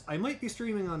is I might be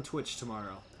streaming on Twitch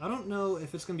tomorrow. I don't know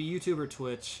if it's going to be YouTube or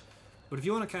Twitch, but if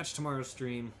you want to catch tomorrow's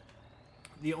stream,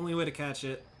 the only way to catch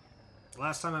it,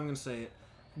 last time I'm going to say it,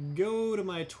 go to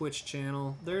my Twitch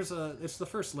channel. It's the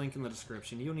first link in the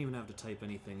description. You don't even have to type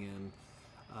anything in.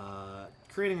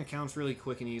 Creating accounts really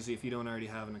quick and easy if you don't already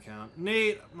have an account.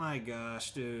 Nate, my gosh,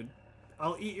 dude.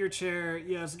 I'll eat your chair.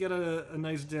 Yes, get a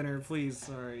nice dinner, please.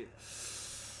 Sorry.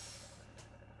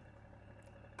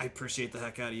 I appreciate the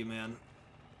heck out of you, man.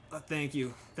 Thank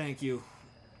you. Thank you.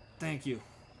 Thank you.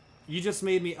 You just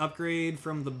made me upgrade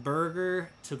from the burger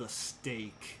to the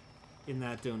steak in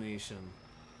that donation.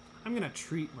 I'm gonna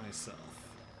treat myself.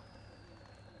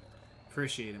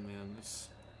 Appreciate it, man.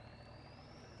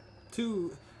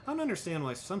 I don't understand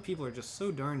why some people are just so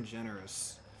darn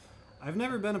generous. I've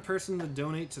never been a person to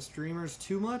donate to streamers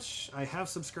too much. I have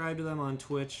subscribed to them on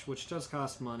Twitch, which does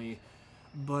cost money.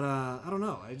 But, I don't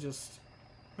know.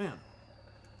 Man.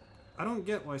 I don't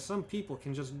get why some people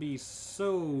can just be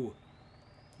so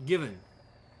giving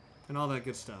and all that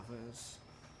good stuff.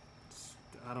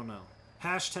 I don't know.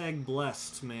 Hashtag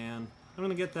blessed, man. I'm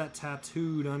gonna get that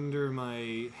tattooed under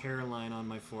my hairline on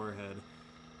my forehead.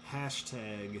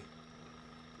 Hashtag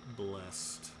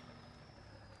blessed.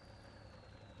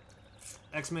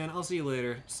 X-Man, I'll see you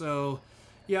later. So,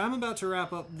 yeah, I'm about to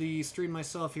wrap up the stream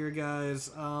myself here, guys.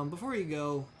 Before you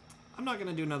go, I'm not going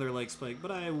to do another like spike,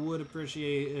 but I would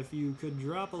appreciate if you could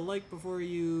drop a like before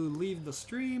you leave the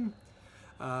stream.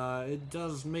 It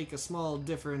does make a small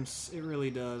difference. It really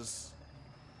does.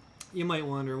 You might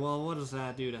wonder, well, what does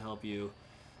that do to help you?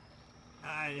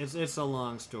 It's a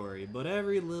long story, but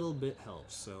every little bit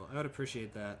helps, so I would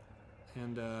appreciate that.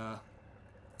 And,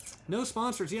 no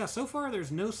sponsors. Yeah, so far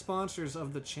there's no sponsors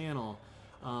of the channel.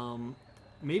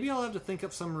 Maybe I'll have to think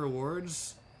up some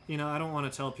rewards. You know, I don't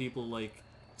want to tell people, like,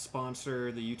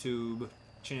 sponsor the YouTube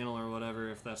channel or whatever,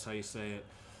 if that's how you say it,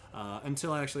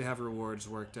 until I actually have rewards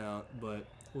worked out, but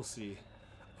we'll see.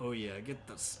 Oh yeah, get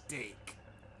the steak.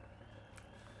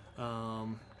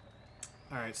 Alright,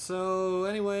 so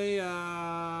anyway,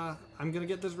 I'm gonna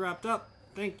get this wrapped up.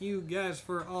 Thank you guys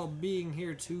for all being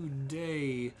here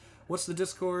today. What's the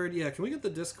Discord? Yeah, can we get the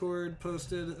Discord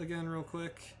posted again real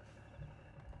quick?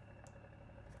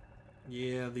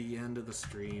 Yeah, the end of the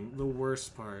stream. The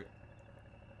worst part.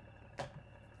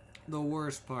 The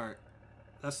worst part.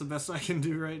 That's the best I can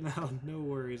do right now. No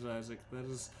worries, Isaac. That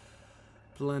is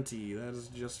plenty. That is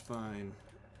just fine.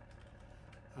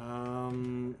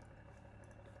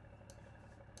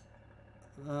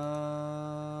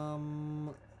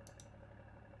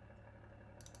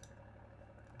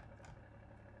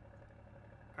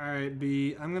 Alright,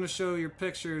 B. I'm gonna show your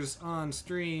pictures on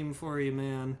stream for you,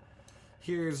 man.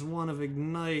 Here's one of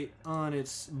Ignite on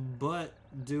its butt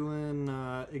doing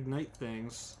Ignite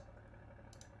things.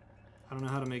 I don't know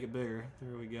how to make it bigger.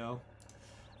 There we go.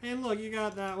 And look, you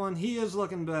got that one. He is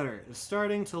looking better. It's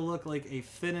starting to look like a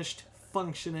finished,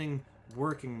 functioning,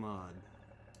 working mod.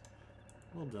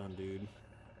 Well done, dude.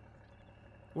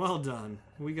 Well done.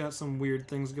 We got some weird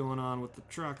things going on with the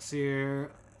trucks here,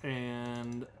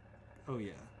 and oh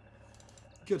yeah.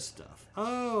 Good stuff.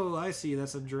 Oh, I see.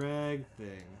 That's a drag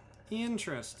thing.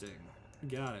 Interesting.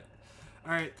 Got it.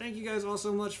 Alright, thank you guys all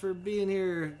so much for being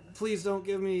here. Please don't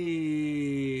give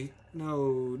me...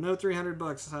 No 300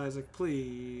 bucks, Isaac,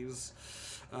 please.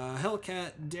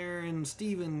 Hellcat, Darren,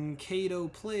 Steven, Kato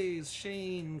Plays,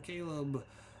 Shane, Caleb.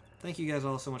 Thank you guys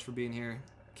all so much for being here.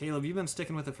 Caleb, you've been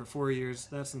sticking with it for 4 years.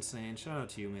 That's insane. Shout out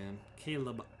to you, man.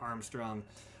 Caleb Armstrong.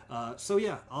 So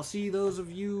yeah, I'll see those of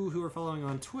you who are following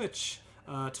on Twitch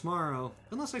tomorrow,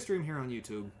 unless I stream here on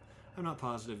YouTube. I'm not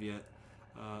positive yet.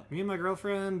 Me and my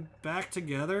girlfriend back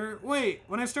together? Wait,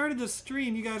 when I started this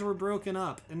stream, you guys were broken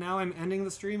up, and now I'm ending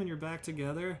the stream and you're back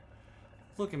together?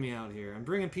 Look at me out here. I'm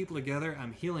bringing people together.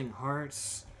 I'm healing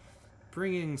hearts,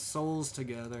 bringing souls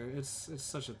together. It's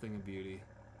such a thing of beauty.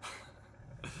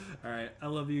 Alright, I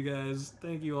love you guys.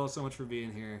 Thank you all so much for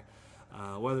being here.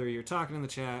 Whether you're talking in the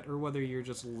chat or whether you're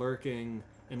just lurking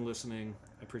and listening,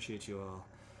 I appreciate you all.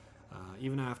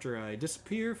 Even after I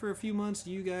disappear for a few months,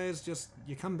 you guys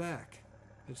you come back.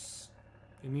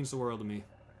 It means the world to me.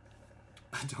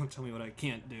 Don't tell me what I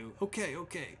can't do. Okay.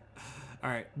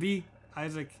 Alright, B,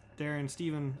 Isaac, Darren,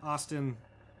 Steven, Austin,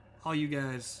 all you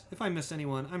guys. If I missed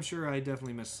anyone, I'm sure I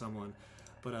definitely missed someone.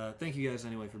 But thank you guys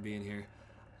anyway for being here.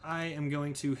 I am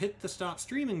going to hit the stop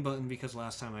streaming button because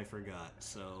last time I forgot.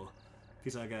 So,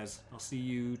 peace out, guys. I'll see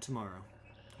you tomorrow.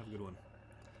 Have a good one.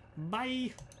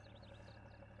 Bye!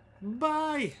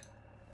 Bye!